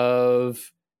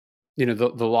of,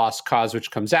 the lost cause,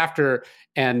 which comes after.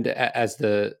 And as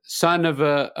the son of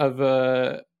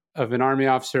an army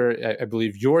officer, I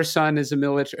believe your son is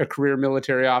a career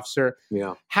military officer.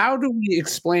 Yeah. How do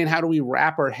we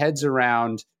wrap our heads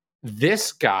around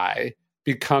this guy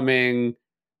becoming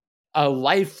a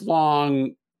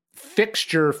lifelong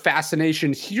fixture,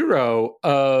 fascination, hero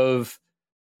of,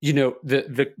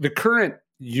 the current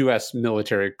U.S.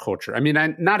 military culture? I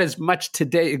mean, not as much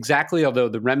today exactly, although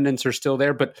the remnants are still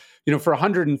there. But, for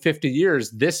 150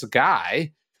 years, this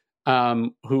guy,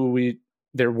 who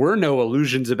there were no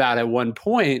illusions about at one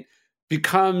point,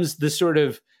 becomes the sort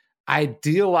of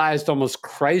idealized, almost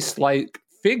Christ-like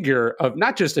figure of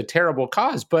not just a terrible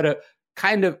cause, but a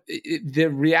kind of the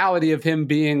reality of him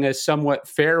being a somewhat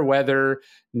fair weather,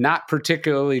 not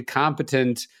particularly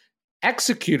competent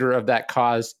executor of that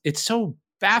cause. It's so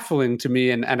baffling to me.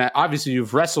 And obviously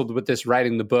you've wrestled with this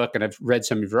writing the book, and I've read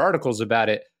some of your articles about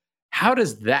it. How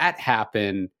does that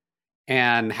happen?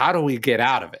 And how do we get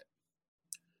out of it?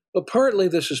 Well, partly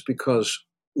this is because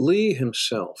Lee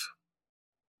himself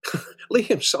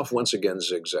once again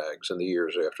zigzags in the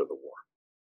years after the war.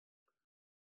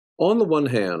 On the one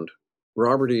hand,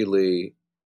 Robert E. Lee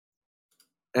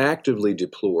actively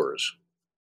deplores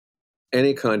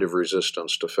any kind of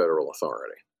resistance to federal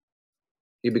authority.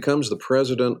 He becomes the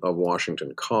president of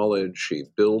Washington College. He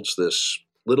builds this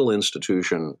little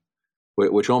institution,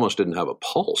 which almost didn't have a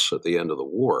pulse at the end of the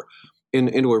war,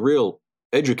 into a real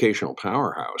educational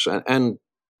powerhouse. And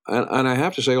I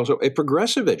have to say also a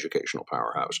progressive educational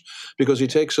powerhouse, because he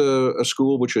takes a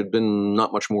school which had been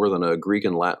not much more than a Greek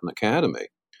and Latin academy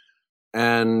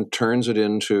and turns it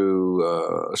into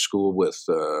a school with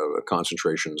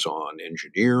concentrations on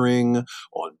engineering,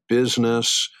 on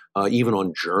business, even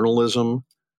on journalism.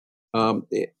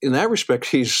 In that respect,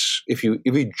 if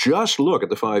you just look at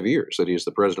the 5 years that he's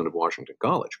the president of Washington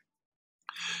College,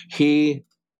 he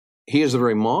is the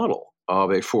very model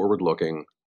of a forward-looking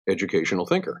educational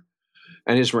thinker.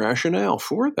 And his rationale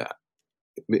for that,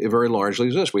 very largely,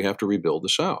 is this: we have to rebuild the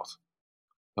South.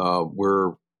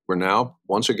 We're now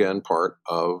once again part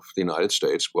of the United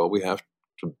States. Well, we have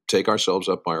to take ourselves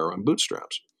up by our own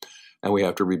bootstraps, and we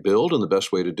have to rebuild. And the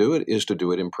best way to do it is to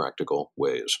do it in practical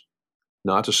ways,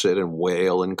 not to sit and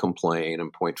wail and complain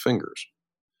and point fingers.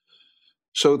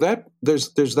 So that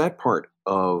there's that part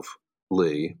of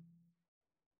Lee,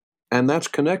 and that's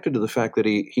connected to the fact that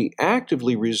he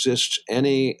actively resists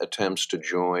any attempts to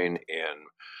join in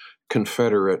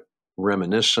Confederate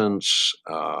reminiscence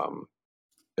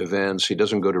events. He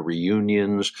doesn't go to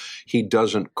reunions. He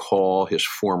doesn't call his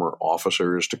former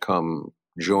officers to come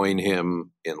join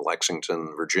him in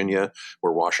Lexington, Virginia,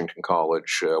 where Washington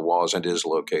College was and is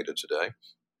located today.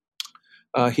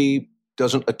 He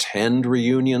doesn't attend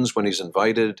reunions when he's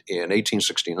invited in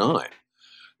 1869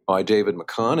 by David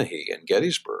McConaughey in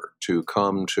Gettysburg to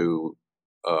come to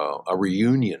a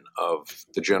reunion of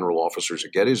the general officers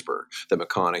at Gettysburg that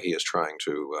McConaughey is trying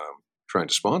to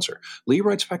sponsor. Lee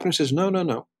writes back and says,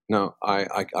 no,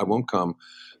 I won't come.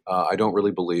 I don't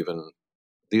really believe in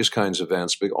these kinds of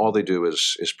events. But all they do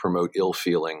is promote ill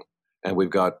feeling, and we've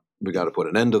got to put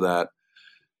an end to that.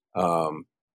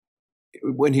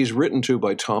 When he's written to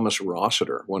by Thomas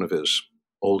Rossiter, one of his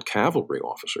old cavalry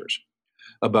officers,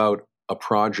 about a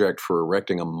project for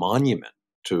erecting a monument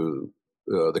to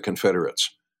the Confederates,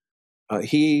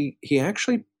 he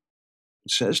actually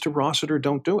says to Rossiter,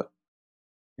 "Don't do it.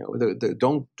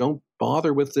 Don't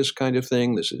bother with this kind of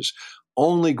thing. This is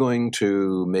only going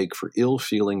to make for ill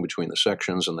feeling between the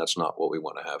sections, and that's not what we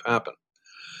want to have happen."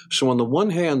 So on the one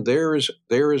hand, there is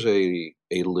a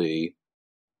Lee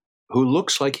who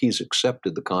looks like he's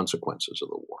accepted the consequences of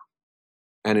the war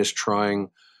and is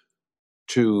trying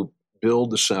to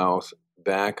build the South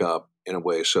back up in a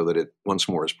way so that it once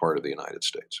more is part of the United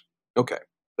States. Okay,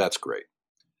 that's great.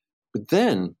 But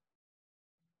then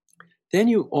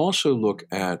you also look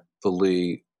at the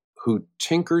Lee who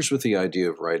tinkers with the idea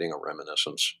of writing a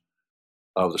reminiscence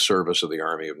of the service of the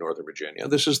Army of Northern Virginia.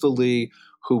 This is the Lee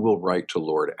who will write to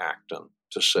Lord Acton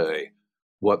to say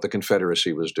what the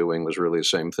Confederacy was doing was really the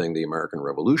same thing the American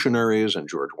revolutionaries and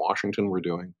George Washington were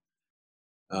doing.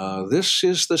 This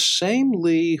is the same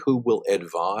Lee who will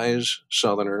advise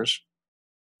Southerners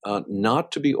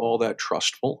not to be all that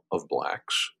trustful of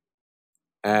blacks.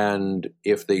 And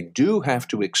if they do have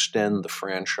to extend the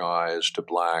franchise to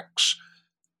blacks,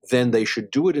 then they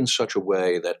should do it in such a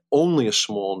way that only a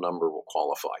small number will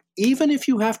qualify, even if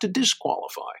you have to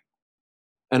disqualify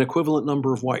an equivalent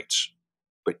number of whites.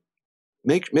 But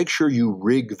make sure you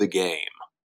rig the game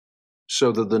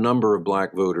so that the number of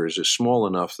black voters is small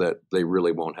enough that they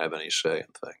really won't have any say in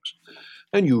things.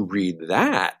 And you read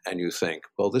that and you think,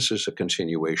 well, this is a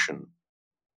continuation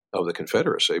of the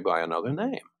Confederacy by another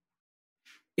name.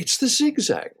 It's the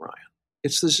zigzag, Ryan.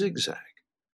 It's the zigzag.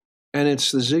 And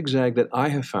it's the zigzag that I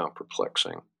have found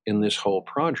perplexing in this whole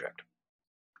project.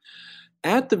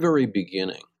 At the very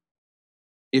beginning,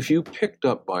 if you picked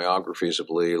up biographies of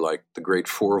Lee, like the great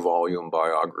 4-volume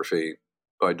biography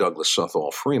by Douglas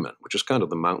Southall Freeman, which is kind of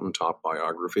the mountaintop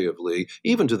biography of Lee,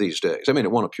 even to these days. I mean,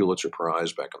 it won a Pulitzer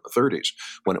Prize back in the 30s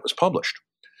when it was published.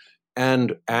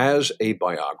 And as a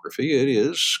biography, it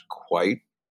is quite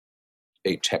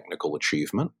a technical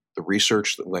achievement. The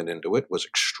research that went into it was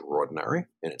extraordinary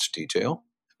in its detail.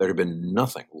 There had been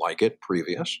nothing like it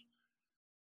previous.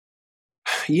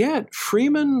 Yet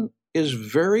Freeman is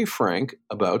very frank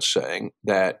about saying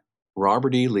that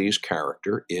Robert E. Lee's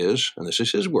character is, and this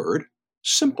is his word,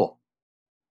 simple.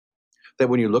 That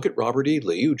when you look at Robert E.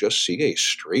 Lee, you just see a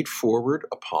straightforward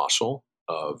apostle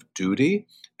of duty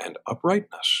and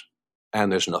uprightness.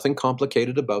 And there's nothing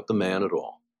complicated about the man at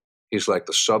all. He's like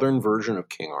the Southern version of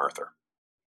King Arthur.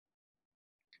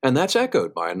 And that's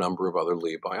echoed by a number of other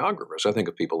Lee biographers. I think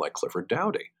of people like Clifford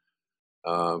Doughty.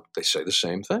 They say the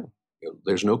same thing.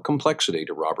 There's no complexity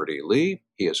to Robert E. Lee.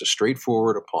 He is a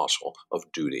straightforward apostle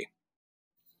of duty.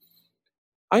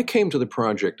 I came to the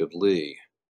project of Lee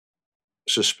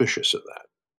suspicious of that,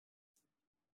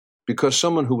 because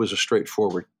someone who was a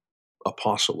straightforward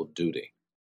apostle of duty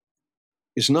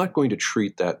is not going to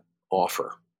treat that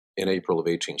offer in April of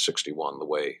 1861 the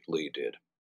way Lee did.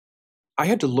 I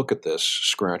had to look at this,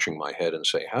 scratching my head, and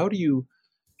say, how do you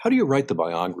write the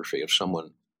biography of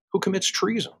someone who commits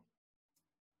treason?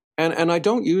 And I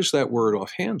don't use that word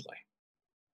offhandedly.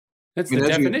 That's I the mean,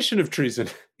 definition of treason.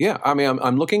 Yeah, I mean,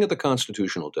 I'm looking at the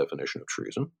constitutional definition of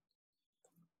treason.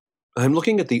 I'm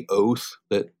looking at the oath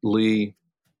that Lee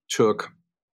took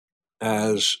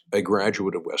as a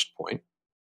graduate of West Point.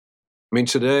 I mean,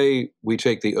 today we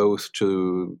take the oath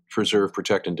to preserve,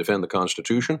 protect, and defend the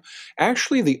Constitution.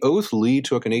 Actually, the oath Lee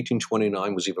took in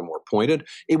 1829 was even more pointed.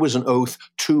 It was an oath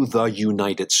to the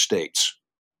United States.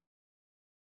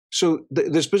 So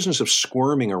this business of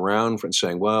squirming around and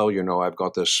saying, well, I've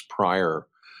got this prior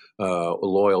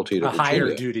loyalty to A Virginia.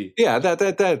 higher duty. Yeah,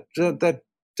 that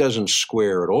doesn't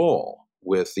square at all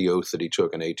with the oath that he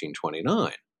took in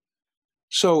 1829.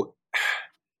 So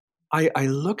I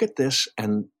look at this,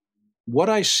 and what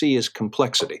I see is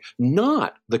complexity,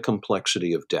 not the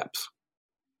complexity of depth.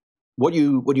 What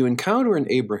you encounter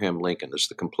in Abraham Lincoln is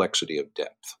the complexity of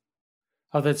depth.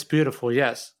 Oh, that's beautiful,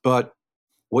 yes. But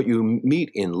what you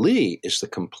meet in Lee is the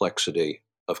complexity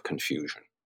of confusion,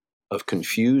 of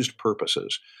confused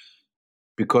purposes.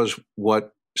 Because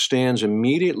what stands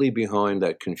immediately behind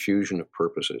that confusion of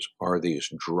purposes are these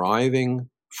driving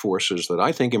forces that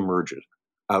I think emerged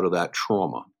out of that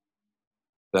trauma,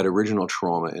 that original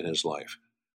trauma in his life.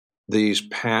 These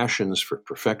passions for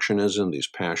perfectionism, these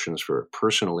passions for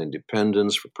personal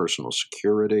independence, for personal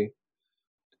security.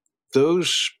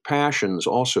 Those passions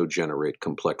also generate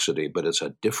complexity, but it's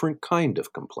a different kind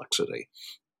of complexity.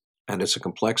 And it's a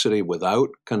complexity without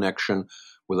connection,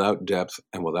 without depth,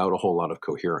 and without a whole lot of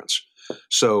coherence.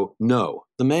 So, no,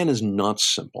 the man is not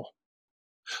simple.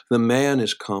 The man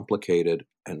is complicated,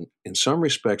 and in some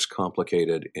respects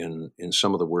complicated in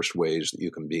some of the worst ways that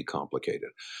you can be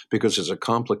complicated, because it's a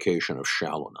complication of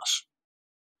shallowness.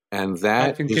 And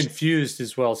that I think confused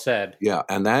is well said. Yeah,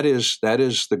 and that is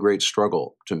the great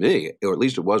struggle to me, or at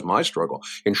least it was my struggle,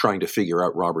 in trying to figure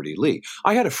out Robert E. Lee.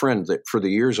 I had a friend that for the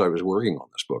years I was working on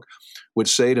this book would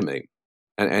say to me,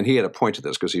 and he had a point to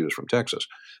this because he was from Texas,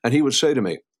 and he would say to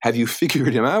me, have you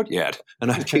figured him out yet?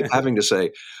 And I'd keep having to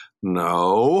say,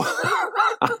 no,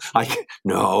 I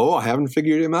haven't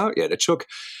figured him out yet. It took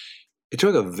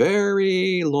a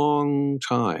very long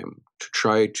time to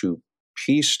try to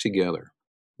piece together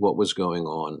what was going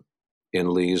on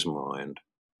in Lee's mind.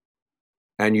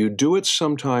 And you do it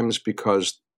sometimes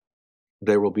because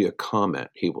there will be a comment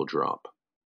he will drop.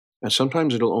 And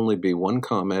sometimes it'll only be one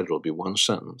comment, it'll be one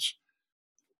sentence.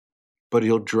 But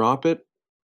he'll drop it,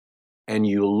 and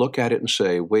you look at it and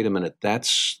say, wait a minute,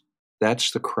 that's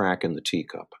the crack in the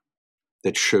teacup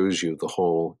that shows you the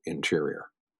whole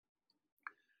interior.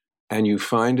 And you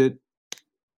find it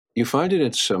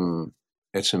at some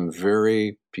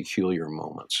very peculiar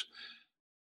moments.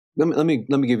 Let me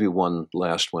give you one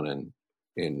last one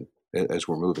in as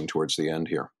we're moving towards the end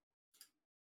here.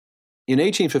 In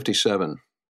 1857,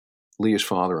 Lee's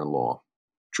father-in-law,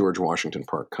 George Washington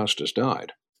Parke Custis,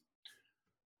 died.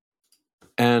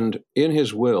 And in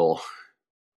his will,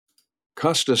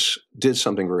 Custis did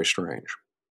something very strange.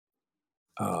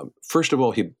 First of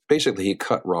all, he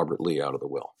cut Robert Lee out of the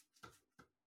will.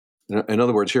 In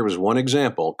other words, here was one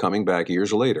example coming back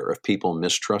years later of people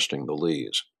mistrusting the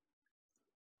Lees.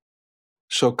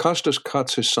 So Custis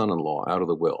cuts his son-in-law out of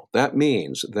the will. That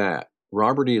means that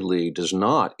Robert E. Lee does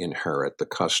not inherit the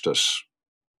Custis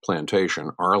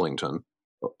plantation, Arlington,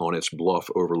 on its bluff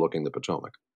overlooking the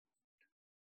Potomac.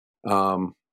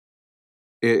 But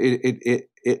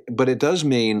it does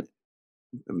mean,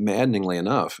 maddeningly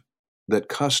enough, that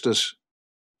Custis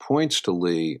points to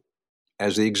Lee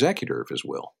as the executor of his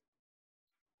will.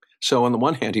 So on the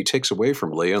one hand, he takes away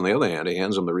from Lee. On the other hand, he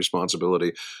hands him the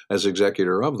responsibility as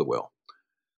executor of the will.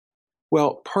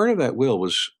 Well, part of that will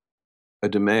was a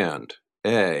demand,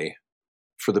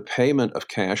 for the payment of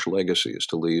cash legacies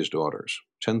to Lee's daughters,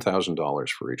 $10,000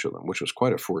 for each of them, which was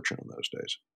quite a fortune in those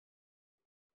days.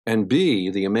 And B,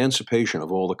 the emancipation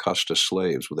of all the Custis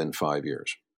slaves within 5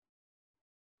 years.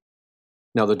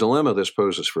 Now, the dilemma this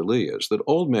poses for Lee is that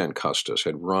old man Custis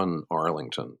had run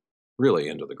Arlington really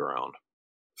into the ground,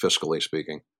 fiscally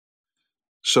speaking.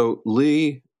 So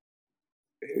Lee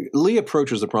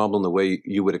approaches the problem the way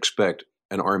you would expect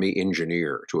an army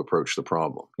engineer to approach the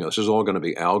problem. This is all going to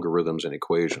be algorithms and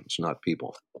equations, not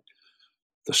people.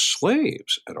 The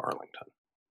slaves at Arlington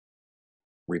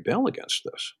rebel against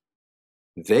this.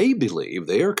 They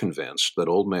are convinced that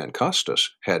old man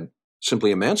Custis had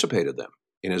simply emancipated them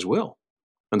in his will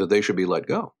and that they should be let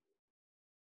go.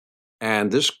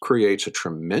 And this creates a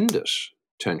tremendous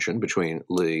tension between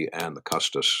Lee and the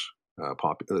Custis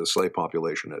the slave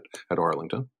population at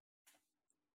Arlington.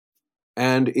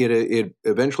 And it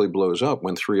eventually blows up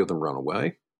when 3 of them run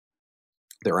away.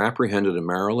 They're apprehended in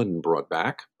Maryland and brought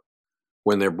back.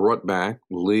 When they're brought back,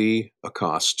 Lee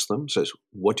accosts them, says,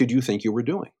 "What did you think you were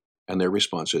doing?" And their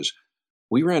response is,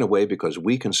 we ran away because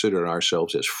we considered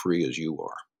ourselves as free as you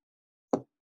are.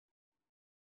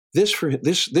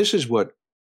 This is what,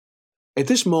 at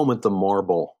this moment, the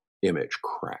marble image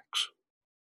cracks.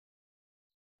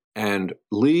 And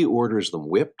Lee orders them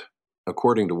whipped.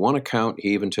 According to one account, he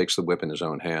even takes the whip in his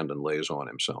own hand and lays on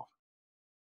himself.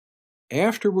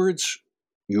 Afterwards,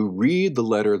 you read the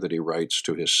letter that he writes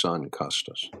to his son,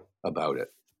 Custis, about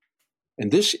it.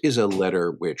 And this is a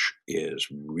letter which is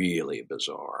really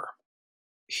bizarre.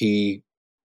 He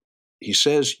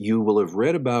says, you will have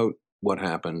read about what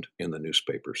happened in the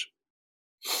newspapers.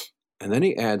 And then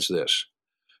he adds this,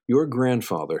 your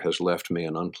grandfather has left me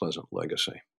an unpleasant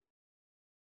legacy.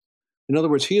 In other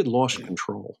words, he had lost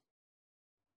control.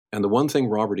 And the one thing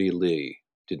Robert E. Lee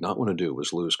did not want to do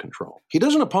was lose control. He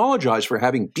doesn't apologize for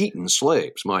having beaten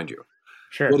slaves, mind you.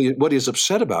 Sure. What he's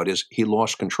upset about is he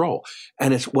lost control.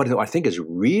 And it's what I think is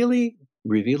really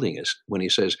revealing is when he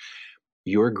says,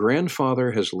 your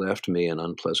grandfather has left me an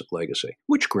unpleasant legacy.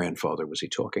 Which grandfather was he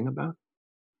talking about?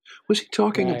 Was he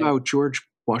talking about George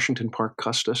Washington Parke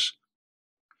Custis?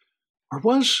 Or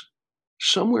was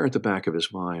somewhere at the back of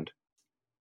his mind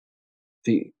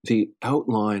the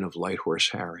outline of Light Horse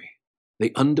Harry,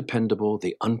 the undependable,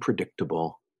 the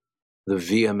unpredictable, the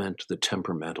vehement, the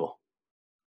temperamental?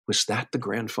 Was that the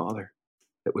grandfather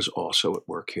that was also at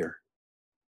work here?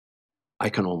 I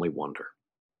can only wonder.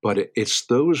 But it's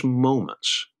those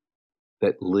moments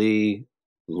that Lee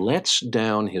lets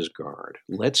down his guard,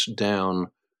 lets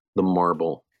down the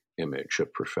marble image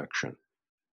of perfection,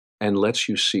 and lets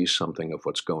you see something of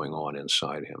what's going on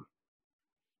inside him.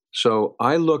 So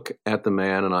I look at the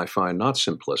man and I find not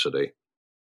simplicity,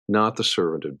 not the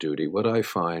servant of duty. What I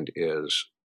find is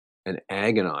an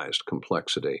agonized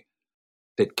complexity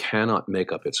that cannot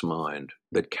make up its mind,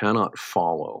 that cannot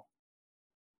follow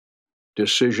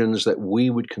decisions that we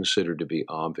would consider to be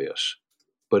obvious,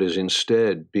 but is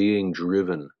instead being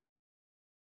driven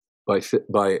by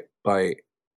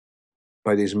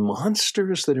these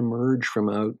monsters that emerge from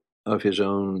out of his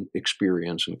own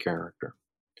experience and character.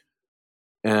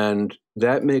 And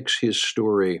that makes his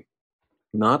story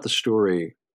not the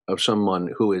story of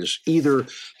someone who is either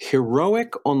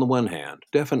heroic on the one hand,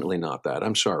 definitely not that.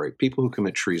 I'm sorry, people who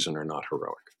commit treason are not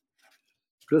heroic.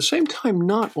 But at the same time,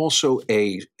 not also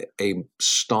a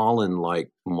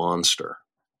Stalin-like monster,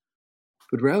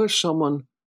 but rather someone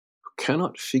who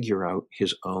cannot figure out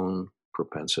his own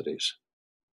propensities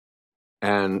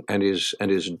and is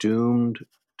doomed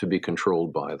to be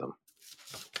controlled by them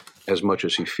as much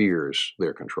as he fears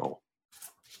their control.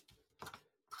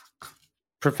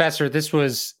 Professor, this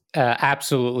was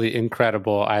absolutely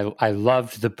incredible. I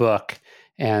loved the book,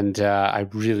 and I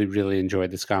really, really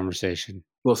enjoyed this conversation.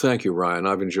 Well, thank you, Ryan.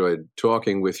 I've enjoyed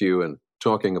talking with you and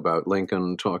talking about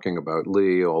Lincoln, talking about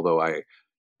Lee, although I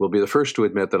will be the first to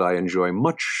admit that I enjoy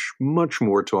much, much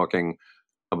more talking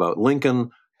about Lincoln,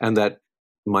 and that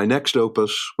my next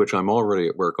opus, which I'm already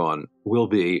at work on, will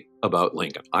be about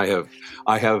Lincoln. I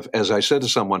have, as I said to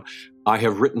someone, I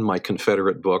have written my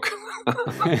Confederate book.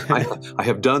 I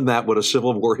have done that what a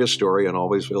Civil War historian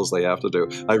always feels they have to do.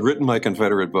 I've written my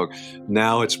Confederate book.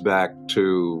 Now it's back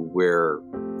to where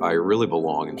I really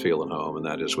belong and feel at home, and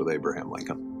that is with Abraham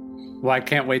Lincoln. Well, I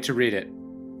can't wait to read it.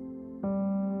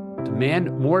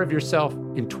 Demand more of yourself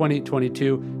in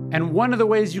 2022. And one of the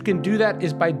ways you can do that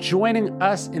is by joining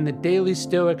us in the Daily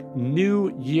Stoic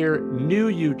New Year, New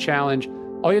You Challenge.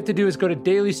 All you have to do is go to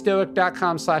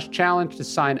dailystoic.com/challenge to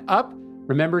sign up.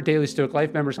 Remember, Daily Stoic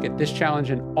Life members get this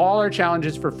challenge and all our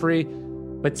challenges for free.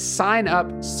 But sign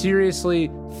up seriously.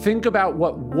 Think about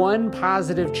what one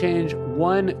positive change,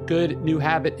 one good new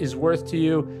habit is worth to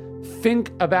you.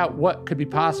 Think about what could be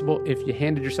possible if you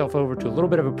handed yourself over to a little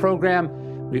bit of a program.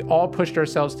 We all pushed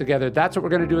ourselves together. That's what we're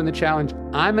going to do in the challenge.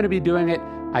 I'm going to be doing it.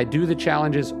 I do the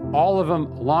challenges, all of them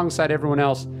alongside everyone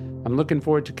else. I'm looking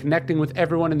forward to connecting with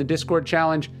everyone in the Discord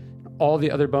challenge and all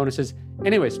the other bonuses.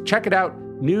 Anyways, check it out.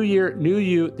 New Year, New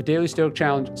You, the Daily Stoic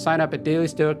Challenge. Sign up at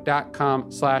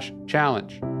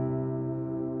dailystoic.com/challenge.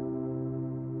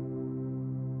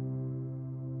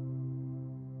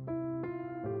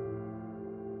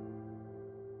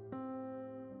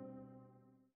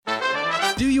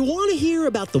 Do you want to hear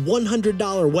about the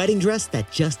 $100 wedding dress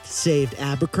that just saved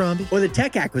Abercrombie? Or the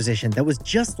tech acquisition that was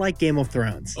just like Game of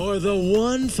Thrones? Or the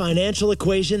one financial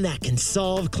equation that can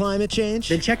solve climate change?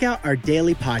 Then check out our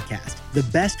daily podcast, The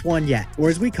Best One Yet, or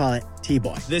as we call it,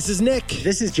 T-Boy. This is Nick.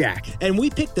 This is Jack. And we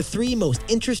pick the 3 most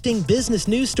interesting business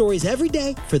news stories every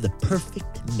day for the perfect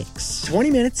mix. 20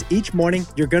 minutes each morning,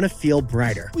 you're going to feel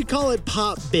brighter. We call it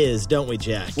Pop Biz, don't we,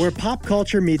 Jack? Where pop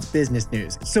culture meets business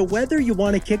news. So whether you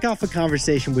want to kick off a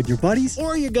conversation with your buddies,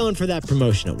 or you're going for that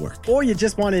promotion at work, or you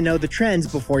just want to know the trends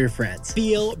before your friends,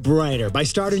 feel brighter by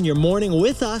starting your morning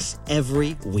with us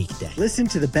every weekday. Listen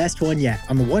to the best one yet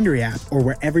on the Wondery app or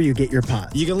wherever you get your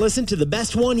pods. You can listen to the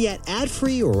best one yet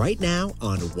ad-free right now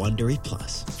on Wondery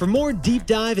Plus. For more deep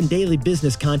dive and daily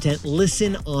business content,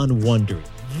 listen on Wondery,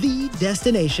 the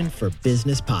destination for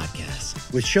business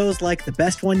podcasts. With shows like The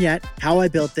Best One Yet, How I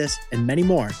Built This, and many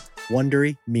more,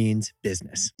 Wondery means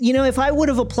business. You know, if I would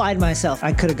have applied myself,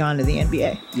 I could have gone to the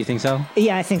NBA. You think so?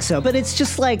 Yeah, I think so. But it's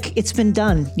just like, it's been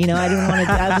done. You know, I didn't want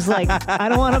to, I was like, I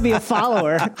don't want to be a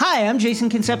follower. Hi, I'm Jason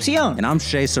Concepcion. And I'm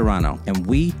Shea Serrano. And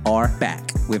we are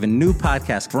back. We have a new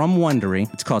podcast from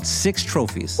Wondery. It's called 6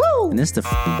 Trophies. Woo! And it's the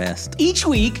best. Each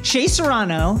week, Shea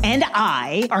Serrano and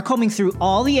I are combing through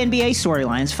all the NBA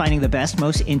storylines, finding the best,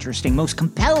 most interesting, most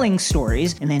compelling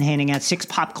stories, and then handing out 6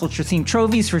 pop culture themed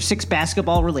trophies for 6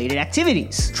 basketball-related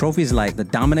activities. Trophies like the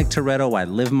Dominic Toretto I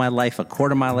Live My Life a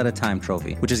Quarter Mile at a Time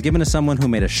trophy, which is given to someone who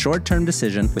made a short-term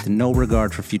decision with no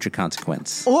regard for future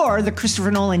consequence. Or the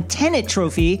Christopher Nolan Tenet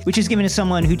trophy, which is given to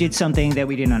someone who did something that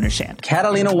we didn't understand.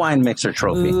 Catalina Wine Mixer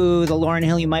trophy. Ooh, the Lauryn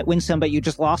Hill, you might win some, but you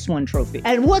just lost one trophy.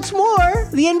 And what's more,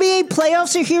 the NBA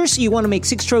playoffs are here, so you want to make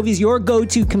 6 Trophies your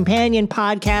go-to companion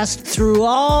podcast through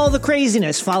all the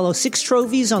craziness. Follow 6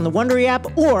 Trophies on the Wondery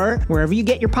app or wherever you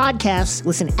get your podcasts.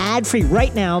 Listen ad-free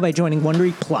right now by joining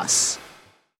Wondery Plus.